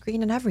costume on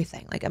screen and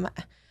everything. Like,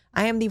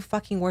 I am the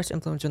fucking worst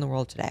influencer in the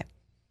world today.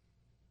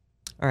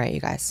 All right,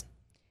 you guys,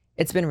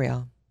 it's been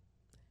real.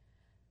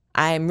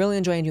 I'm really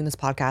enjoying doing this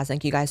podcast.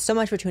 Thank you guys so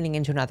much for tuning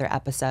into another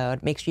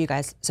episode. Make sure you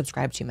guys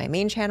subscribe to my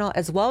main channel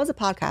as well as a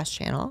podcast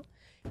channel.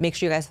 Make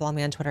sure you guys follow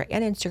me on Twitter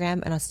and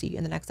Instagram, and I'll see you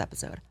in the next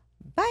episode.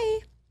 Bye.